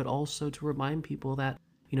conversation, but also to remind people that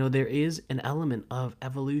there is an element of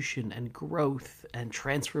evolution and growth and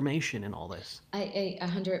transformation in all this. I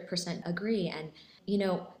 100% agree. And,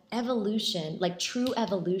 evolution, like true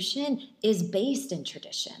evolution, is based in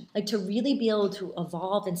tradition. Like to really be able to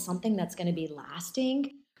evolve in something that's going to be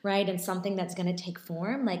lasting, right? And something that's going to take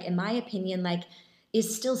form, like, in my opinion, like,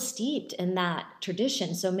 is still steeped in that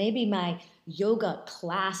tradition. So maybe my yoga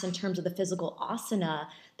class, in terms of the physical asana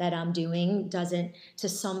that I'm doing, doesn't, to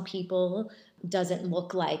some people, doesn't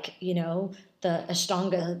look like, the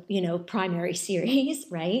Ashtanga, primary series,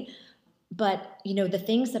 right? But the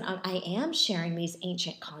things that I am sharing, these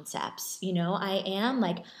ancient concepts, I am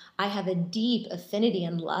like, I have a deep affinity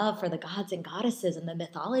and love for the gods and goddesses and the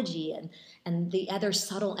mythology and the other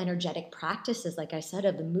subtle energetic practices, like I said,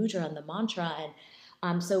 of the mudra and the mantra.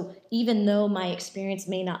 And so even though my experience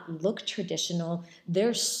may not look traditional,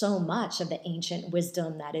 there's so much of the ancient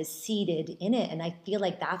wisdom that is seated in it, and I feel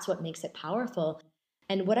like that's what makes it powerful.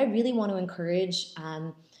 And what I really want to encourage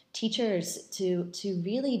teachers to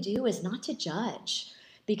really do is not to judge,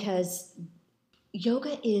 because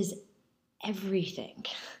yoga is everything,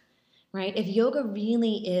 right? If yoga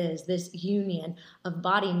really is this union of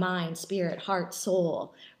body, mind, spirit, heart,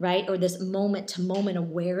 soul, right? Or this moment to moment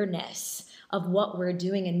awareness of what we're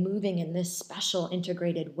doing and moving in this special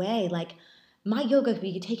integrated way, like, my yoga could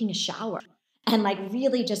be taking a shower and like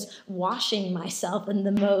really just washing myself in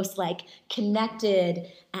the most like connected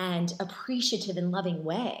and appreciative and loving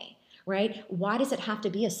way, right? Why does it have to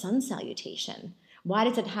be a sun salutation? Why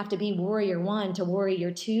does it have to be warrior one to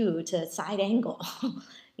warrior two to side angle?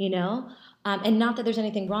 you know and not that there's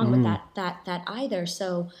anything wrong with Mm. that either.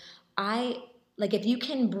 So I, like, if you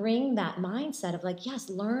can bring that mindset of like, yes,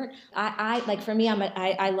 learn. I like, for me,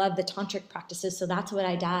 I love the tantric practices, so that's what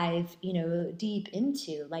I dive deep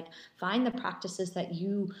into. Like, find the practices that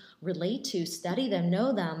you relate to, study them,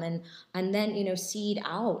 know them, and then seed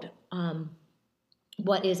out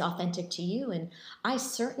what is authentic to you. And I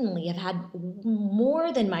certainly have had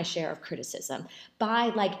more than my share of criticism by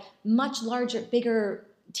like much larger, bigger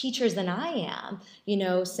teachers than I am,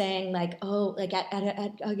 saying like, oh, like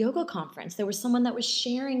at a yoga conference, there was someone that was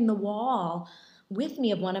sharing the wall with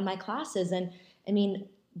me of one of my classes. And I mean,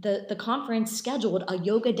 the conference scheduled a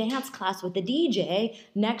yoga dance class with the DJ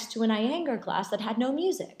next to an Iyengar class that had no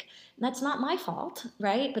music. And that's not my fault,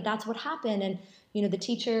 right? But that's what happened. And the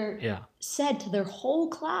teacher Yeah. said to their whole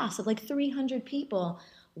class of like 300 people,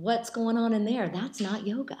 what's going on in there? That's not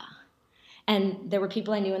yoga. And there were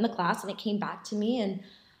people I knew in the class, and it came back to me, and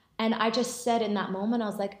I just said in that moment, I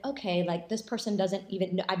was like, okay, like, this person doesn't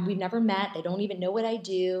even know, we've never met, they don't even know what I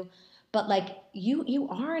do, but like, you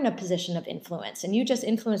are in a position of influence, and you just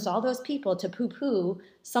influenced all those people to poo-poo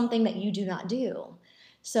something that you do not do.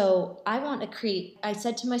 So I want to create, I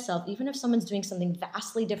said to myself, even if someone's doing something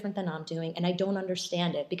vastly different than I'm doing and I don't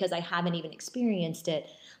understand it because I haven't even experienced it,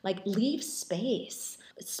 like, leave space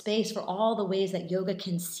for all the ways that yoga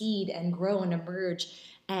can seed and grow and emerge.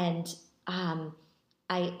 And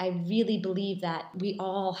I really believe that we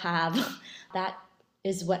all have that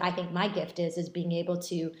is what I think my gift is being able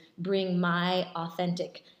to bring my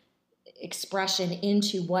authentic expression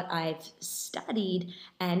into what I've studied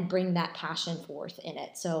and bring that passion forth in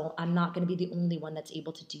it. So I'm not going to be the only one that's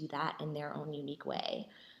able to do that in their own unique way.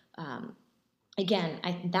 Again,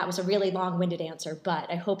 that was a really long-winded answer,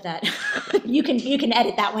 but I hope that you can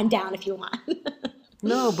edit that one down if you want.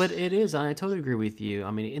 No, but it is. I totally agree with you.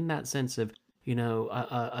 I mean, in that sense of,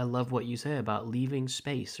 I love what you say about leaving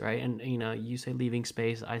space, right? And, you say leaving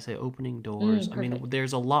space, I say opening doors. I mean, Perfect.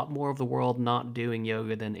 there's a lot more of the world not doing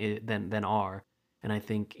yoga than are. And I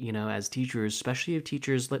think, as teachers, especially if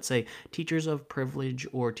teachers, let's say teachers of privilege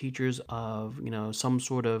or teachers of, some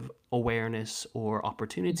sort of awareness or Hmm.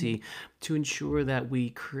 opportunity, to ensure that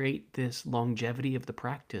we create this longevity of the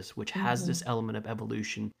practice, which has Hmm. this element of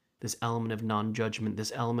evolution, this element of non-judgment,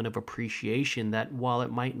 this element of appreciation, that while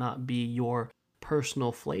it might not be your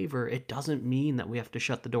personal flavor, it doesn't mean that we have to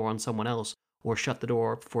shut the door on someone else or shut the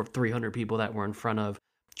door for 300 people that we're in front of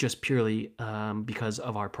just purely because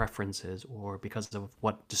of our preferences or because of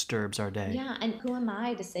what disturbs our day. Yeah, and who am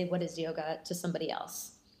I to say what is yoga to somebody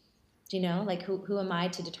else? Do you know, like who am I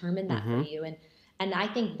to determine that for Mm-hmm. you? And I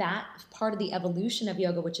think that part of the evolution of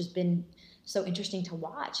yoga, which has been so interesting to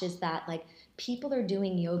watch, is that like people are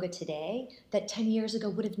doing yoga today that 10 years ago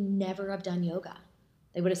would have never have done yoga.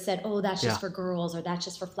 They would have said, oh, that's just Yeah. for girls, or that's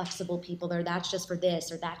just for flexible people, or that's just for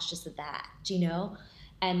this, or that's just for that. Do you know?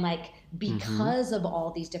 And like Mm-hmm. because of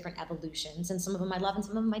all these different evolutions, and some of them I love and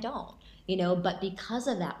some of them I don't, but because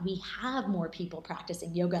of that, we have more people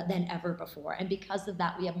practicing yoga than ever before. And because of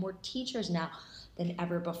that, we have more teachers now than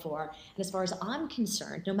ever before. And as far as I'm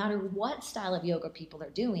concerned, no matter what style of yoga people are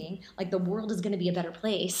doing, like the world is going to be a better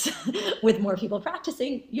place with more people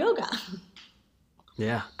practicing yoga.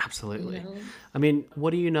 Yeah, You absolutely. know? I mean,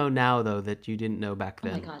 what do you know now though that you didn't know back Oh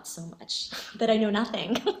my then? God, so much that I know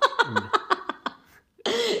nothing. Mm.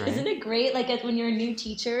 Isn't Right? it great? Like when you're a new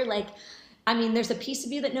teacher, like, I mean, there's a piece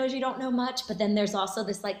of you that knows you don't know much, but then there's also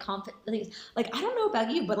this like confident, like, I don't know about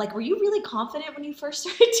you, but like, were you really confident when you first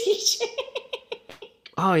started teaching?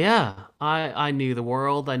 Oh yeah, I knew the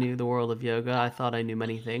world. I knew the world of yoga. I thought I knew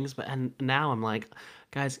many things, but and now I'm like,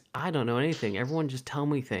 guys, I don't know anything. Everyone just tell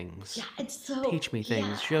me Yeah, things, it's so, teach me yeah.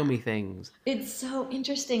 things, show me things. It's so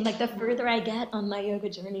interesting. Like the further I get on my yoga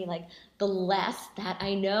journey, like the less that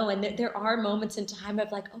I know. And there are moments in time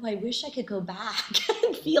of like, oh, I wish I could go back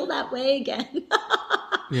and feel that way again.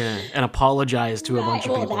 Yeah, and apologize to a Right. bunch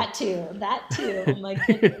of Well, people. that too. That too. Oh my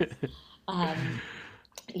goodness. Um,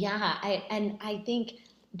 yeah, I think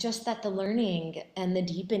just that the learning and the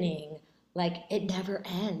deepening, like it never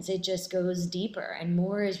ends. It just goes deeper and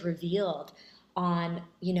more is revealed on,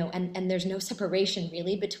 and there's no separation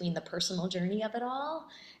really between the personal journey of it all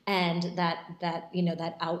and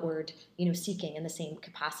that outward, seeking in the same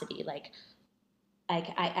capacity. Like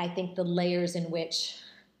I think the layers in which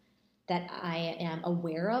that I am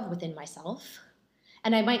aware of within myself.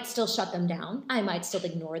 And I might still shut them down. I might still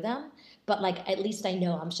ignore them, but like at least I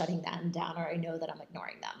know I'm shutting them down or I know that I'm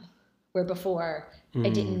ignoring them. Where before I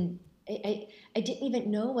Mm, didn't I didn't even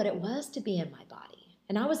know what it was to be in my body.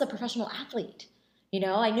 And I was a professional athlete.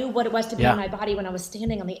 I knew what it was to be in yeah. my body when I was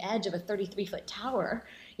standing on the edge of a 33-foot tower,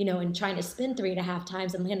 and trying to spin 3.5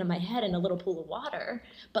 times and land on my head in a little pool of water.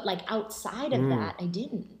 But like outside of Mm, that, I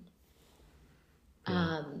didn't. yeah.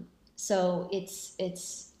 Um, so it's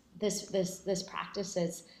this practice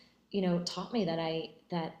has, taught me that I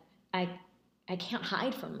I can't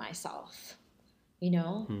hide from myself,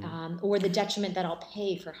 Mm. or the detriment that I'll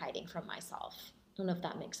pay for hiding from myself. I don't know if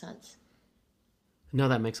that makes sense. No,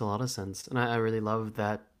 that makes a lot of sense, and I really love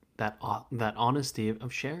that honesty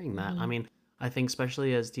of sharing that. I Hmm. mean, I think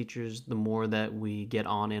especially as teachers, the more that we get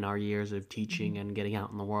on in our years of teaching Hmm. and getting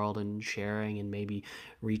out in the world and sharing and maybe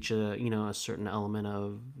reach a certain element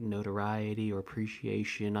of notoriety or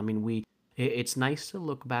appreciation. I mean, it's nice to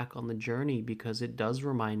look back on the journey because it does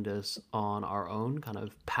remind us on our own kind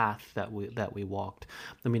of path that we walked.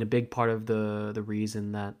 I mean, a big part of the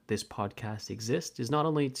reason that this podcast exists is not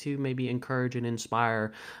only to maybe encourage and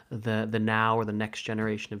inspire the now or the next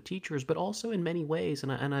generation of teachers, but also in many ways,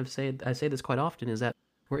 and I say this quite often, is that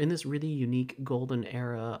we're in this really unique golden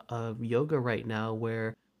era of yoga right now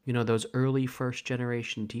where those early first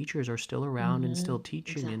generation teachers are still around and Hmm. still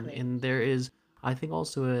teaching, Exactly. and there is, I think,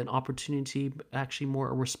 also an opportunity, actually more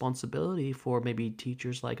a responsibility for maybe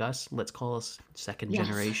teachers like us, let's call us second Yes.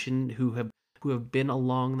 generation, who have been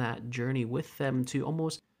along that journey with them, to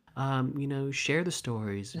almost share the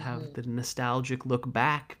stories, have Hmm. the nostalgic look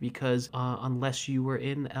back, because unless you were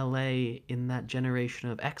in LA in that generation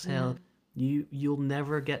of Yeah. exhale, you'll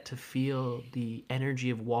never get to feel the energy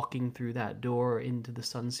of walking through that door into the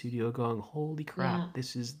sun studio going, holy crap, Yeah.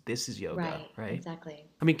 this is yoga, Right. right? Exactly.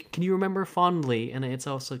 I mean, can you remember fondly? And it's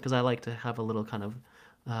also because I like to have a little kind of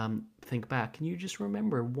think back. Can you just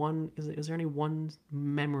remember one? Is there any one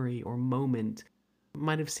memory or moment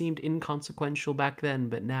might have seemed inconsequential back then,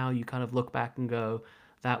 but now you kind of look back and go,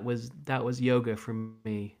 that was yoga for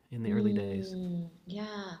me in the early days.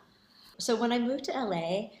 Yeah. So when I moved to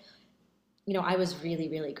LA, I was really,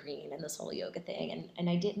 really green in this whole yoga thing, and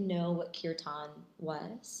I didn't know what kirtan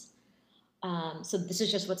was. So this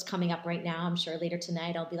is just what's coming up right now. I'm sure later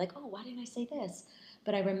tonight I'll be like, oh, why didn't I say this?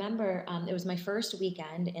 But I remember it was my first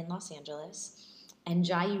weekend in Los Angeles, and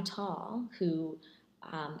Jayu Tal, who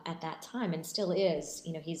at that time and still is,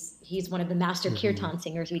 he's one of the master Hmm. kirtan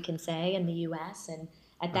singers we can say in the U.S. And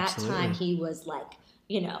at that time Absolutely. he was like,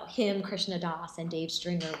 him, Krishna Das, and Dave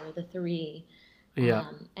Stringer were the three. Yeah.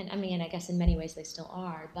 And I mean, I guess in many ways they still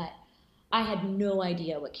are, but I had no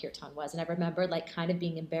idea what kirtan was. And I remember like kind of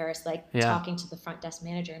being embarrassed, like Yeah. talking to the front desk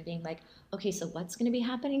manager and being like, okay, so what's going to be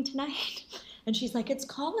happening tonight? And she's like, it's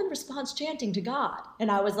call and response chanting to God.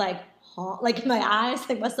 And I was like, huh? Like my eyes,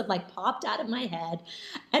 they must have like popped out of my head.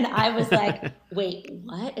 And I was like, wait,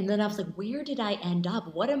 what? And then I was like, where did I end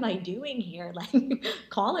up? What am I doing here? Like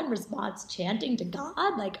call and response chanting to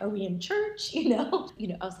God? Like, are we in church? I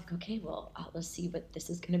was like, okay, well, let's see, but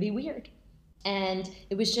this is going to be weird. And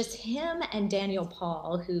it was just him and Daniel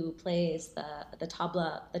Paul, who plays the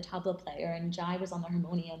tabla player, and Jai was on the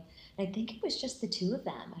harmonium. And I think it was just the two of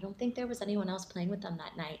them. I don't think there was anyone else playing with them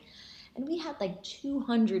that night. And we had like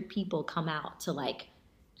 200 people come out to like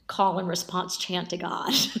call and response chant to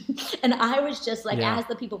God. And I was just like, Yeah. as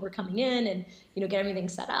the people were coming in and get everything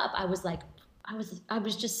set up, I was like, I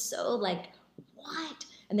was just so like, what?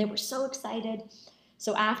 And they were so excited.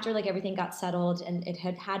 So after like everything got settled and it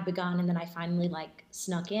had begun, and then I finally like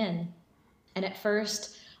snuck in. And at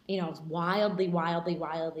first, I was wildly, wildly,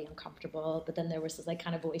 wildly uncomfortable. But then there was this like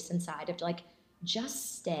kind of voice inside of like,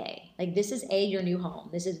 just stay. Like this is A, your new home.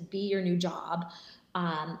 This is B, your new job.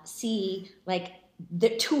 C, like the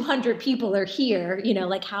 200 people are here.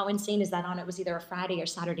 Like how insane is that on? It was either a Friday or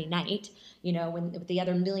Saturday night. When with the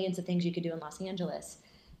other millions of things you could do in Los Angeles.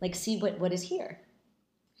 Like see what is here.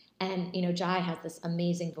 And Jai has this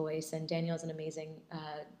amazing voice, and Daniel's an amazing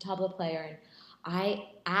tabla player. And I,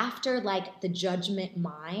 after like the judgment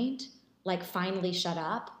mind, like finally shut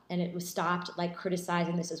up, and it was stopped like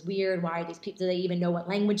criticizing. This is weird. Why are these people? Do they even know what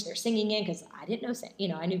language they're singing in? Because I didn't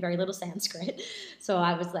know. I knew very little Sanskrit, so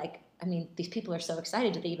I was like, I mean, these people are so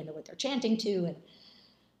excited. Do they even know what they're chanting to?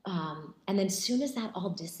 And then as soon as that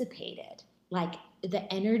all dissipated, like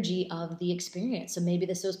the energy of the experience. So maybe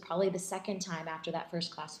this was probably the second time after that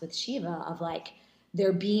first class with Shiva of like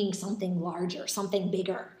there being something larger, something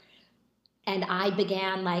bigger. And I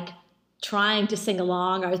began like trying to sing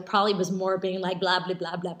along. I was more being like blah blah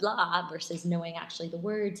blah blah blah versus knowing actually the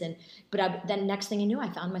words. And then next thing I knew, I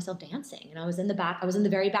found myself dancing, and I was in the back. I was in the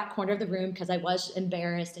very back corner of the room because I was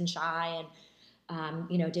embarrassed and shy, and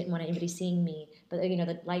didn't want anybody seeing me. But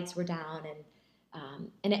the lights were down,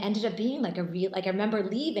 and it ended up being like a real. Like I remember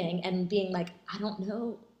leaving and being like, I don't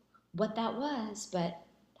know what that was, but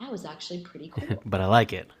that was actually pretty cool. But I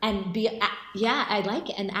like it. And yeah, I like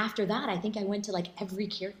it. And after that, I think I went to like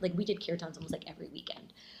like we did kirtans almost like every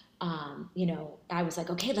weekend. I was like,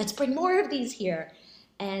 okay, let's bring more of these here.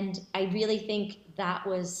 And I really think that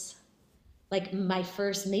was like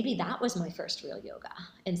maybe that was my first real yoga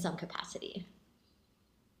in some capacity,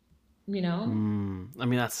 you know? I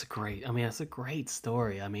mean, that's great. I mean, that's a great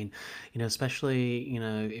story. I mean, especially,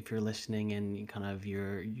 if you're listening and kind of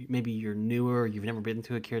maybe you're newer, you've never been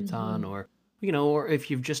to a kirtan, Hmm. or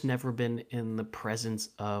if you've just never been in the presence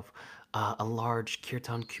of a large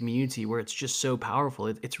kirtan community where it's just so powerful.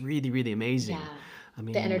 It's really, really amazing. Yeah. I The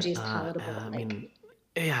mean, energy is palatable. Like,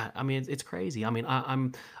 yeah, I mean, it's crazy. I mean,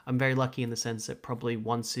 I'm very lucky in the sense that probably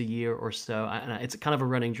once a year or so, and it's kind of a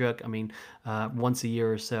running joke. I mean, once a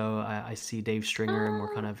year or so, I see Dave Stringer, and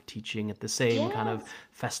we're kind ah, of teaching at the same kind of yes.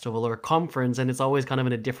 festival or conference, and it's always kind of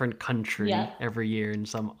in a different country Yep. every year in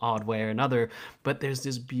some odd way or another. But there's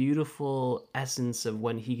this beautiful essence of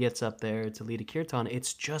when he gets up there to lead a kirtan.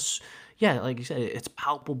 It's just, yeah, like you said, it's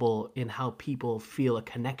palpable in how people feel a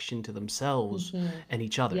connection to themselves Hmm. and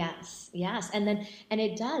each other. Yes, yes. And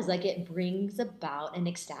it does, like, it brings about an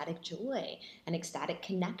ecstatic joy, an ecstatic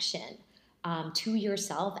connection to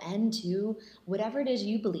yourself and to whatever it is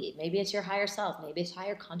you believe. Maybe it's your higher self, maybe it's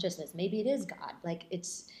higher consciousness, maybe it is God. Like,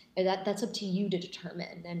 that's up to you to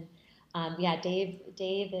determine. And yeah, Dave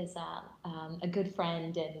is a good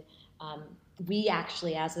friend, and um, we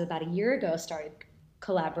actually, as of about a year ago, started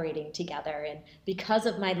collaborating together. And because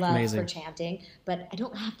of my love for Amazing. chanting, but I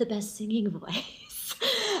don't have the best singing voice.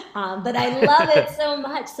 But I love it so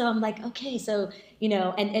much. So I'm like, okay, so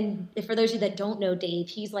and for those of you that don't know Dave,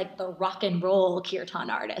 he's like the rock and roll kirtan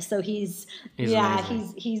artist. So He's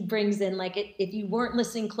amazing. he brings in like if you weren't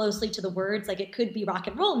listening closely to the words, like it could be rock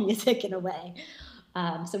and roll music in a way.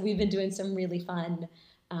 So we've been doing some really fun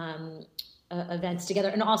um, events together,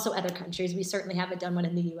 and also other countries. We certainly haven't done one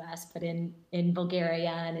in the U.S., but in Bulgaria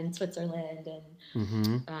and in Switzerland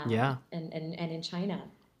Mm-hmm. Yeah. and in China.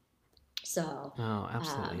 So Oh,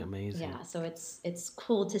 absolutely amazing. yeah, so it's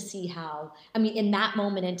cool to see how, I mean, in that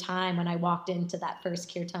moment in time when I walked into that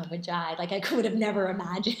first Kirtan Vijay, like I could have never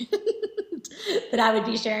imagined that I would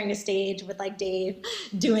be sharing a stage with like Dave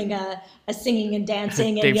doing a singing and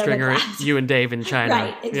dancing and Dave yoga Stringer, class. you and Dave in China.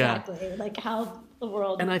 Right, Yeah. exactly. Like how the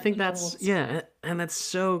world And I think that's, unfolds. yeah, and that's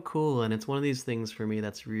so cool. And it's one of these things for me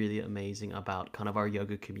that's really amazing about kind of our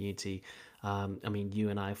yoga community. I mean, you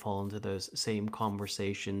and I fall into those same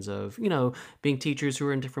conversations of, being teachers who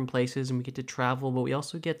are in different places and we get to travel, but we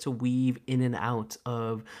also get to weave in and out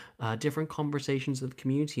of different conversations of the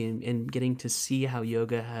community and getting to see how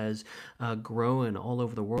yoga has grown all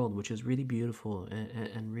over the world, which is really beautiful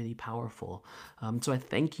and really powerful. So I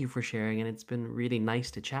thank you for sharing, and it's been really nice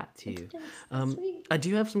to chat to you. That's sweet. I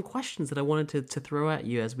do have some questions that I wanted to throw at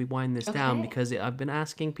you as we wind this down Okay. because I've been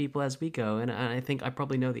asking people as we go, and I think I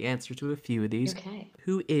probably know the answer to a few of these. Okay.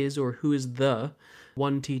 Who is or who is the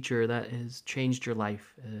one teacher that has changed your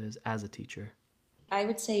life as a teacher? I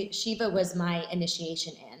would say Shiva was my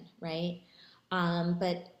initiation in, right?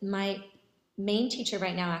 But my main teacher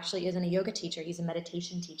right now actually isn't a yoga teacher. He's a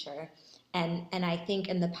meditation teacher. And I think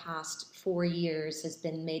in the past 4 years has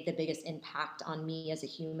been made the biggest impact on me as a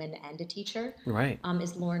human and a teacher, Right.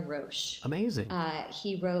 is Lauren Roche. Amazing.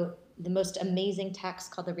 He wrote the most amazing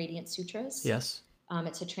text called the Radiant Sutras. Yes.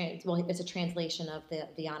 It's a translation of the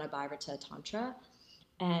Vijnana Bhairata Tantra,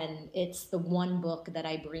 and it's the one book that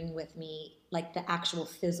I bring with me, like the actual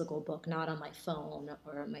physical book, not on my phone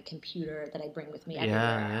or my computer, that I bring with me Yeah,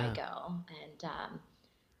 everywhere I yeah. go. And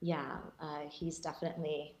yeah, he's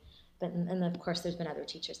definitely. But and of course, there's been other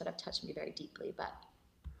teachers that have touched me very deeply. But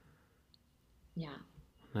yeah,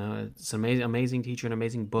 No, it's an amazing, amazing teacher, an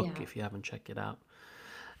amazing book yeah, if you haven't checked it out.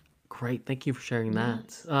 Great, thank you for sharing that.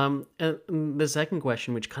 yes. And the second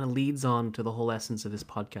question, which kind of leads on to the whole essence of this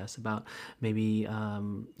podcast, about maybe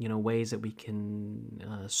ways that we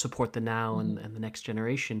can support the now Mm-hmm. and the next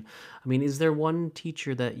generation. I mean, is there one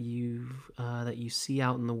teacher that you see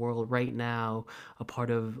out in the world right now, a part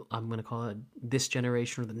of, I'm going to call it this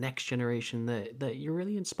generation or the next generation, that you're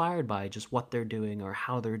really inspired by, just what they're doing or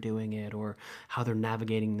how they're doing it or how they're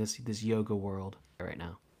navigating this yoga world right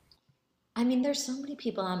now? I mean, there's so many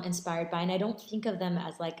people I'm inspired by, and I don't think of them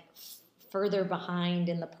as like further behind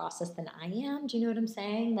in the process than I am. Do you know what I'm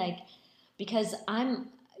saying? Like, because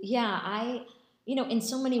yeah, in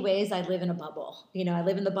so many ways, I live in a bubble. I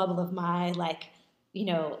live in the bubble of my, like,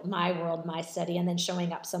 my world, my study, and then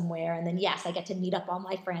showing up somewhere. And then, yes, I get to meet up all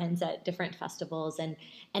my friends at different festivals. And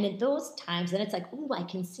in those times, then it's like, oh, I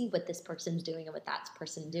can see what this person's doing and what that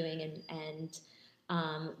person's doing. And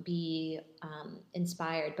be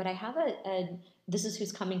inspired. But I have this is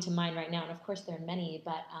who's coming to mind right now, and of course there are many.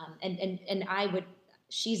 But and I would,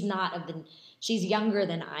 she's not of the, she's younger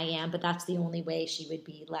than I am, but that's the only way she would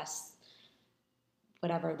be less,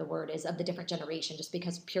 whatever the word is, of the different generation, just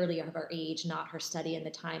because purely of her age, not her study and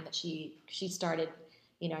the time that she started.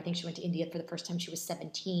 I think she went to India for the first time she was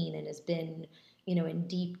 17 and has been, in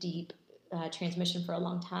deep transmission for a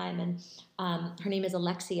long time. And her name is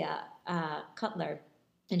Alexia Cutler,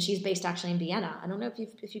 and she's based actually in Vienna. I don't know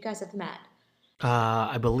if you guys have met.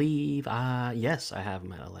 I believe, yes, I have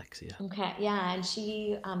met Alexia. Okay, yeah, and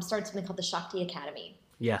she started something called the Shakti Academy,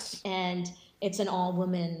 Yes. and it's an all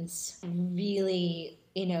women's, really,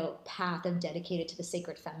 path of dedicated to the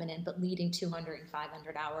sacred feminine, but leading 200 and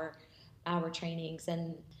 500 hour trainings.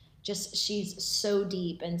 And just, she's so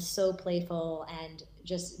deep and so playful and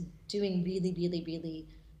just doing really, really, really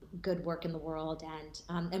good work in the world.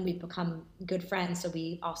 And we've become good friends, so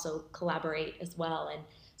we also collaborate as well. And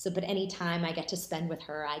so, but anytime I get to spend with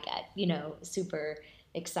her, I get, super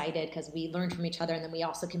excited because we learn from each other, and then we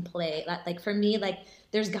also can play. Like for me, like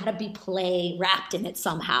there's got to be play wrapped in it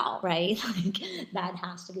somehow, right? Like that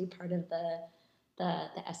has to be part of the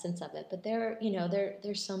essence of it. But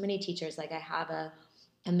there's so many teachers. Like I have a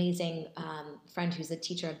amazing friend who's a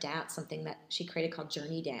teacher of dance, something that she created called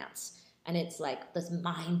Journey Dance. And it's like this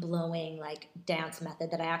mind-blowing like dance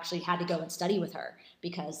method that I actually had to go and study with her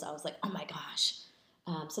because I was like, oh my gosh.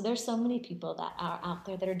 So there's so many people that are out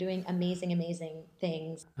there that are doing amazing, amazing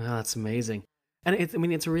things. Oh, that's amazing. And I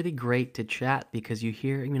mean, it's really great to chat because you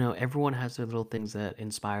hear, everyone has their little things that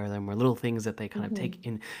inspire them or little things that they kind of Hmm. take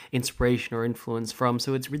in inspiration or influence from.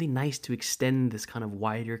 So it's really nice to extend this kind of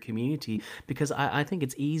wider community because I think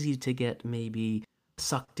it's easy to get maybe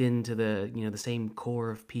sucked into the same core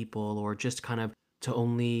of people or just kind of to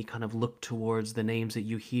only kind of look towards the names that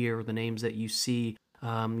you hear or the names that you see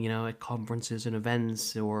at conferences and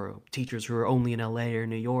events, or teachers who are only in LA or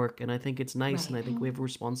New York. And I think it's nice, and Right. I think we have a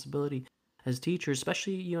responsibility as teachers,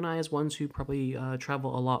 especially you and I, as ones who probably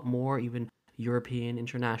travel a lot more, even European,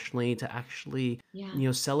 internationally, to actually,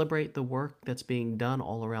 Yeah. celebrate the work that's being done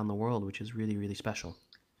all around the world, which is really, really special.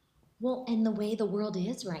 Well, and the way the world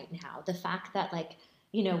is right now, the fact that like,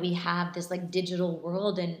 we have this like digital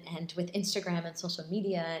world and with Instagram and social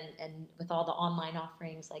media and with all the online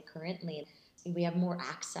offerings like currently, we have more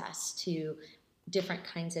access to different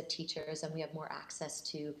kinds of teachers and we have more access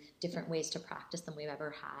to different ways to practice than we've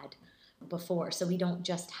ever had before. So we don't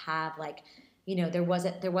just have like, there was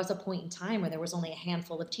a point in time where there was only a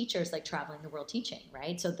handful of teachers like traveling the world teaching,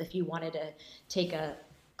 right? So if you wanted to take a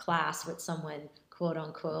class with someone, quote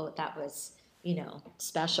unquote, that was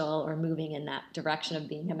special or moving in that direction of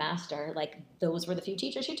being a master, like those were the few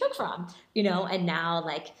teachers you took from, and now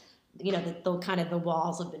like the kind of the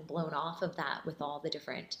walls have been blown off of that with all the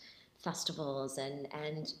different festivals and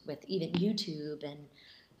with even YouTube and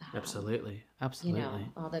Absolutely, absolutely.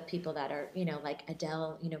 all the people that are, like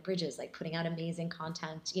Adele, Bridges, like putting out amazing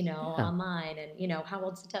content, Yeah, online. And, how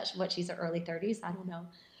old's Natasha? What, she's her early 30s? I don't know.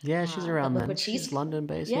 yeah, she's But around look then. what She's she's, London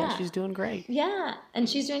based. Yeah, yeah, she's doing great. yeah. And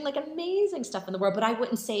she's doing like amazing stuff in the world. But I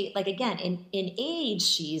wouldn't say, like, again, in age,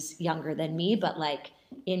 she's younger than me, but like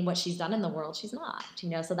in what she's done in the world, she's not,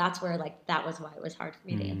 So that's where, like, that was why it was hard for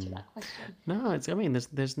me to answer Hmm. that question. No, I mean,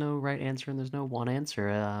 there's no right answer and there's no one answer.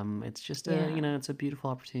 It's just Yeah. it's a beautiful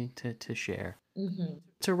opportunity to share. Hmm.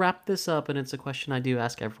 To wrap this up, and it's a question I do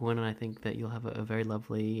ask everyone, and I think that you'll have a very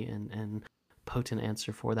lovely and potent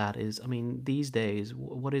answer for that. Is, I mean, these days,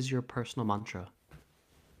 what is your personal mantra?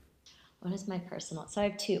 What is my personal? So I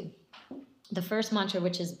have two. The first mantra,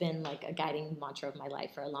 which has been like a guiding mantra of my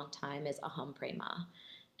life for a long time, is aham prema.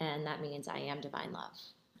 And that means I am divine love.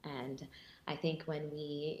 And I think when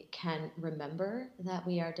we can remember that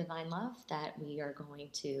we are divine love, that we are going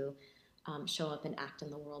to show up and act in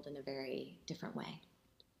the world in a very different way.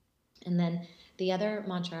 And then the other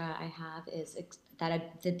mantra I have is that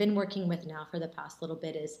I've been working with now for the past little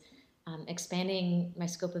bit is expanding my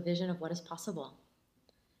scope of vision of what is possible.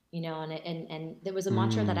 And there was a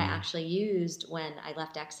mantra that I Mm, actually used when I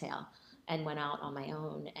left Exhale and went out on my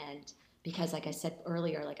own. And because, like I said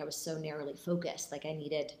earlier, like I was so narrowly focused, like I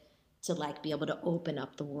needed to like be able to open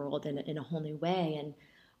up the world in a whole new way.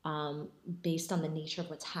 And based on the nature of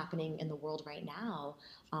what's happening in the world right now,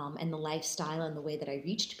 and the lifestyle and the way that I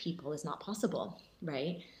reached people is not possible,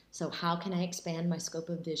 right? So how can I expand my scope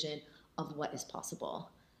of vision of what is possible?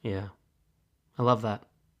 yeah, I love that.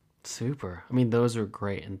 Super. I mean, those are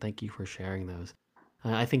great, and thank you for sharing those.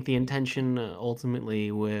 I think the intention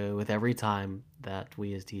ultimately with every time that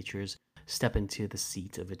we as teachers step into the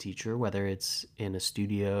seat of a teacher, whether it's in a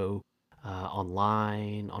studio,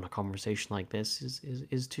 online, on a conversation like this,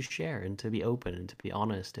 is to share and to be open and to be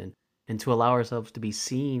honest and to allow ourselves to be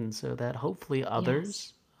seen so that hopefully Yes,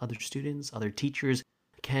 others, other students, other teachers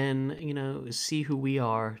can, see who we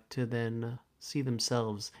are to then see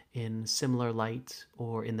themselves in similar light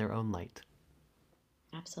or in their own light.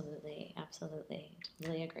 absolutely, absolutely.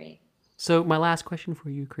 Totally agree. So my last question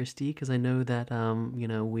for you, Christy, because I know that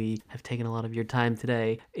we have taken a lot of your time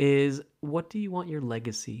today, is what do you want your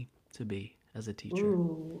legacy to be as a teacher?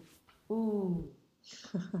 Ooh, ooh.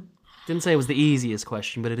 Didn't say it was the easiest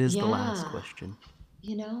question, but it is the last Yeah. question.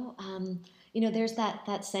 You know, um, there's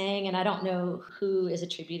that saying, and I don't know who is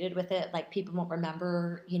attributed with it. Like people won't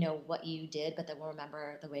remember, what you did, but they will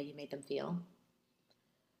remember the way you made them feel.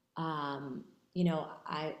 I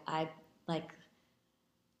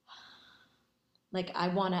like I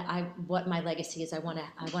want to. I what my legacy is. I want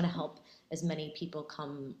to help as many people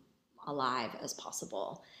come alive as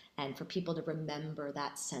possible, and for people to remember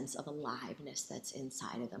that sense of aliveness that's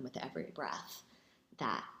inside of them with every breath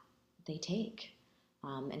that they take.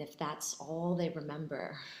 And if that's all they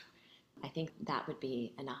remember, I think that would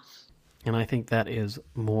be enough. And I think that is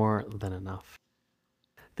more than enough.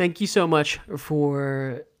 Thank you so much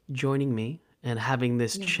for joining me and having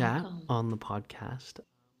this You're chat welcome. on the podcast.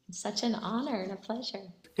 It's such an honor and a pleasure.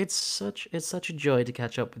 It's such a joy to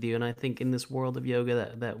catch up with you, and I think in this world of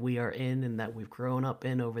yoga that we are in and that we've grown up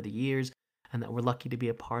in over the years and that we're lucky to be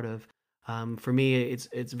a part of, for me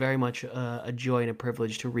it's very much a joy and a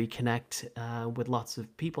privilege to reconnect with lots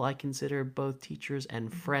of people I consider both teachers and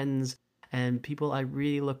Mhm. friends and people I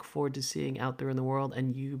really look forward to seeing out there in the world,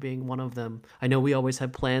 and you being one of them. I know we always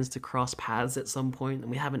have plans to cross paths at some point, and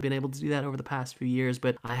we haven't been able to do that over the past few years,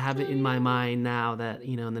 but I have it Oh in my yeah. mind now that,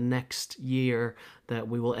 in the next year, that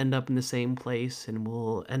we will end up in the same place and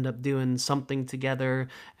we'll end up doing something together,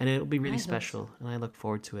 and it'll be really I hope so. special, and I look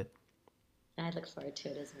forward to it. I look forward to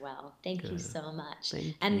it as well. Thank you Good. so much.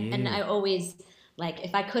 Thank And I you. always like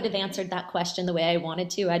if I could have answered that question the way I wanted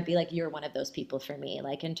to, I'd be like, you're one of those people for me.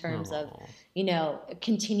 Like in terms of, Oh,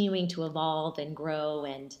 continuing to evolve and grow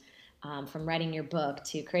and from writing your book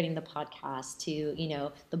to creating the podcast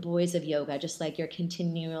to, the boys of yoga, just like your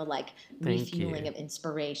continual like thank refueling you. of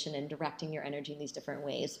inspiration and directing your energy in these different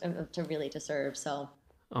ways to really to serve. So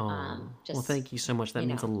Oh, well, just, thank you so much. That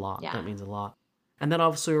means a lot. yeah. That means a lot. And that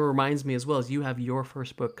also reminds me as well as you have your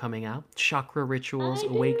first book coming out, Chakra Rituals I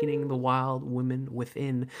Awakening the do. Wild Woman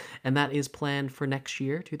Within. And that is planned for next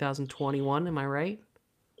year, 2021. Am I right?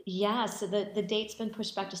 Yeah, so the date's been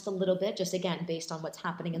pushed back just a little bit, just again based on what's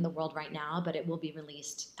happening in the world right now, but it will be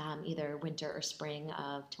released either winter or spring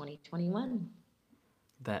of 2021.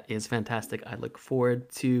 That is fantastic. I look forward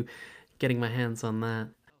to getting my hands on that.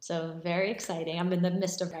 So very exciting. I'm in the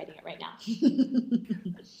midst of writing it right now.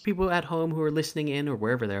 People at home who are listening in or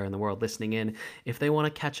wherever they are in the world listening in, if they want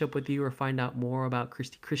to catch up with you or find out more about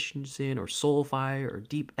Christy Christensen or Soulfire or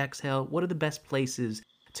Deep Exhale, what are the best places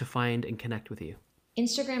to find and connect with you?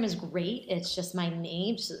 Instagram is great. It's just my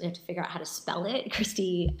name. Just you have to figure out how to spell it.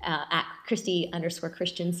 Christy at Christy underscore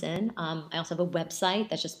Christensen. I also have a website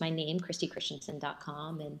that's just my name,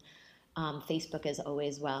 ChristiChristensen.com, and Facebook is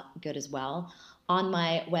always good as well. On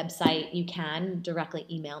my website, you can directly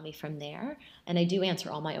email me from there, and I do answer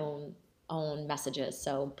all my own messages.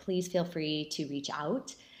 So please feel free to reach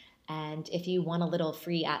out. And if you want a little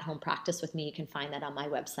free at home practice with me, you can find that on my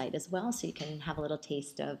website as well. So you can have a little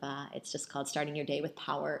taste of it's just called Starting Your Day with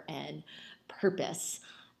Power and Purpose.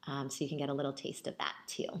 So you can get a little taste of that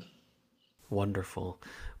too. Wonderful.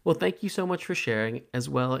 Well, thank you so much for sharing as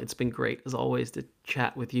well. It's been great as always to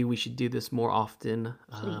chat with you. We should do this more often,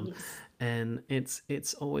 Please. and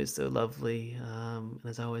it's always so lovely. And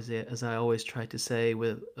as I always try to say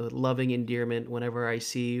with a loving endearment, whenever I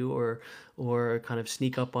see you or kind of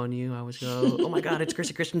sneak up on you, I always go, "Oh my God, it's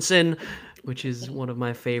Chrissy Christensen," which is one of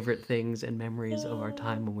my favorite things and memories of our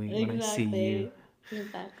time when I see you.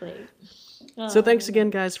 Exactly. Exactly. So thanks Oh, again,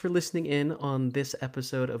 guys, for listening in on this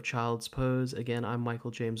episode of Child's Pose. Again, I'm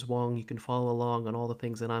Michael James Wong. You can follow along on all the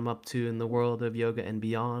things that I'm up to in the world of yoga and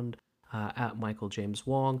beyond at Michael James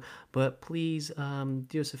Wong. But please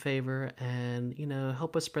do us a favor and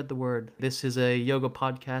help us spread the word. This is a yoga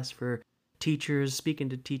podcast for teachers, speaking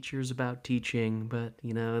to teachers about teaching. But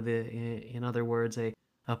in other words, a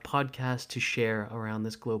podcast to share around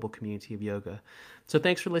this global community of yoga. So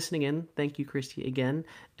thanks for listening in. Thank you, Christy, again.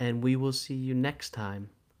 And we will see you next time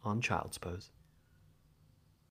on Child's Pose.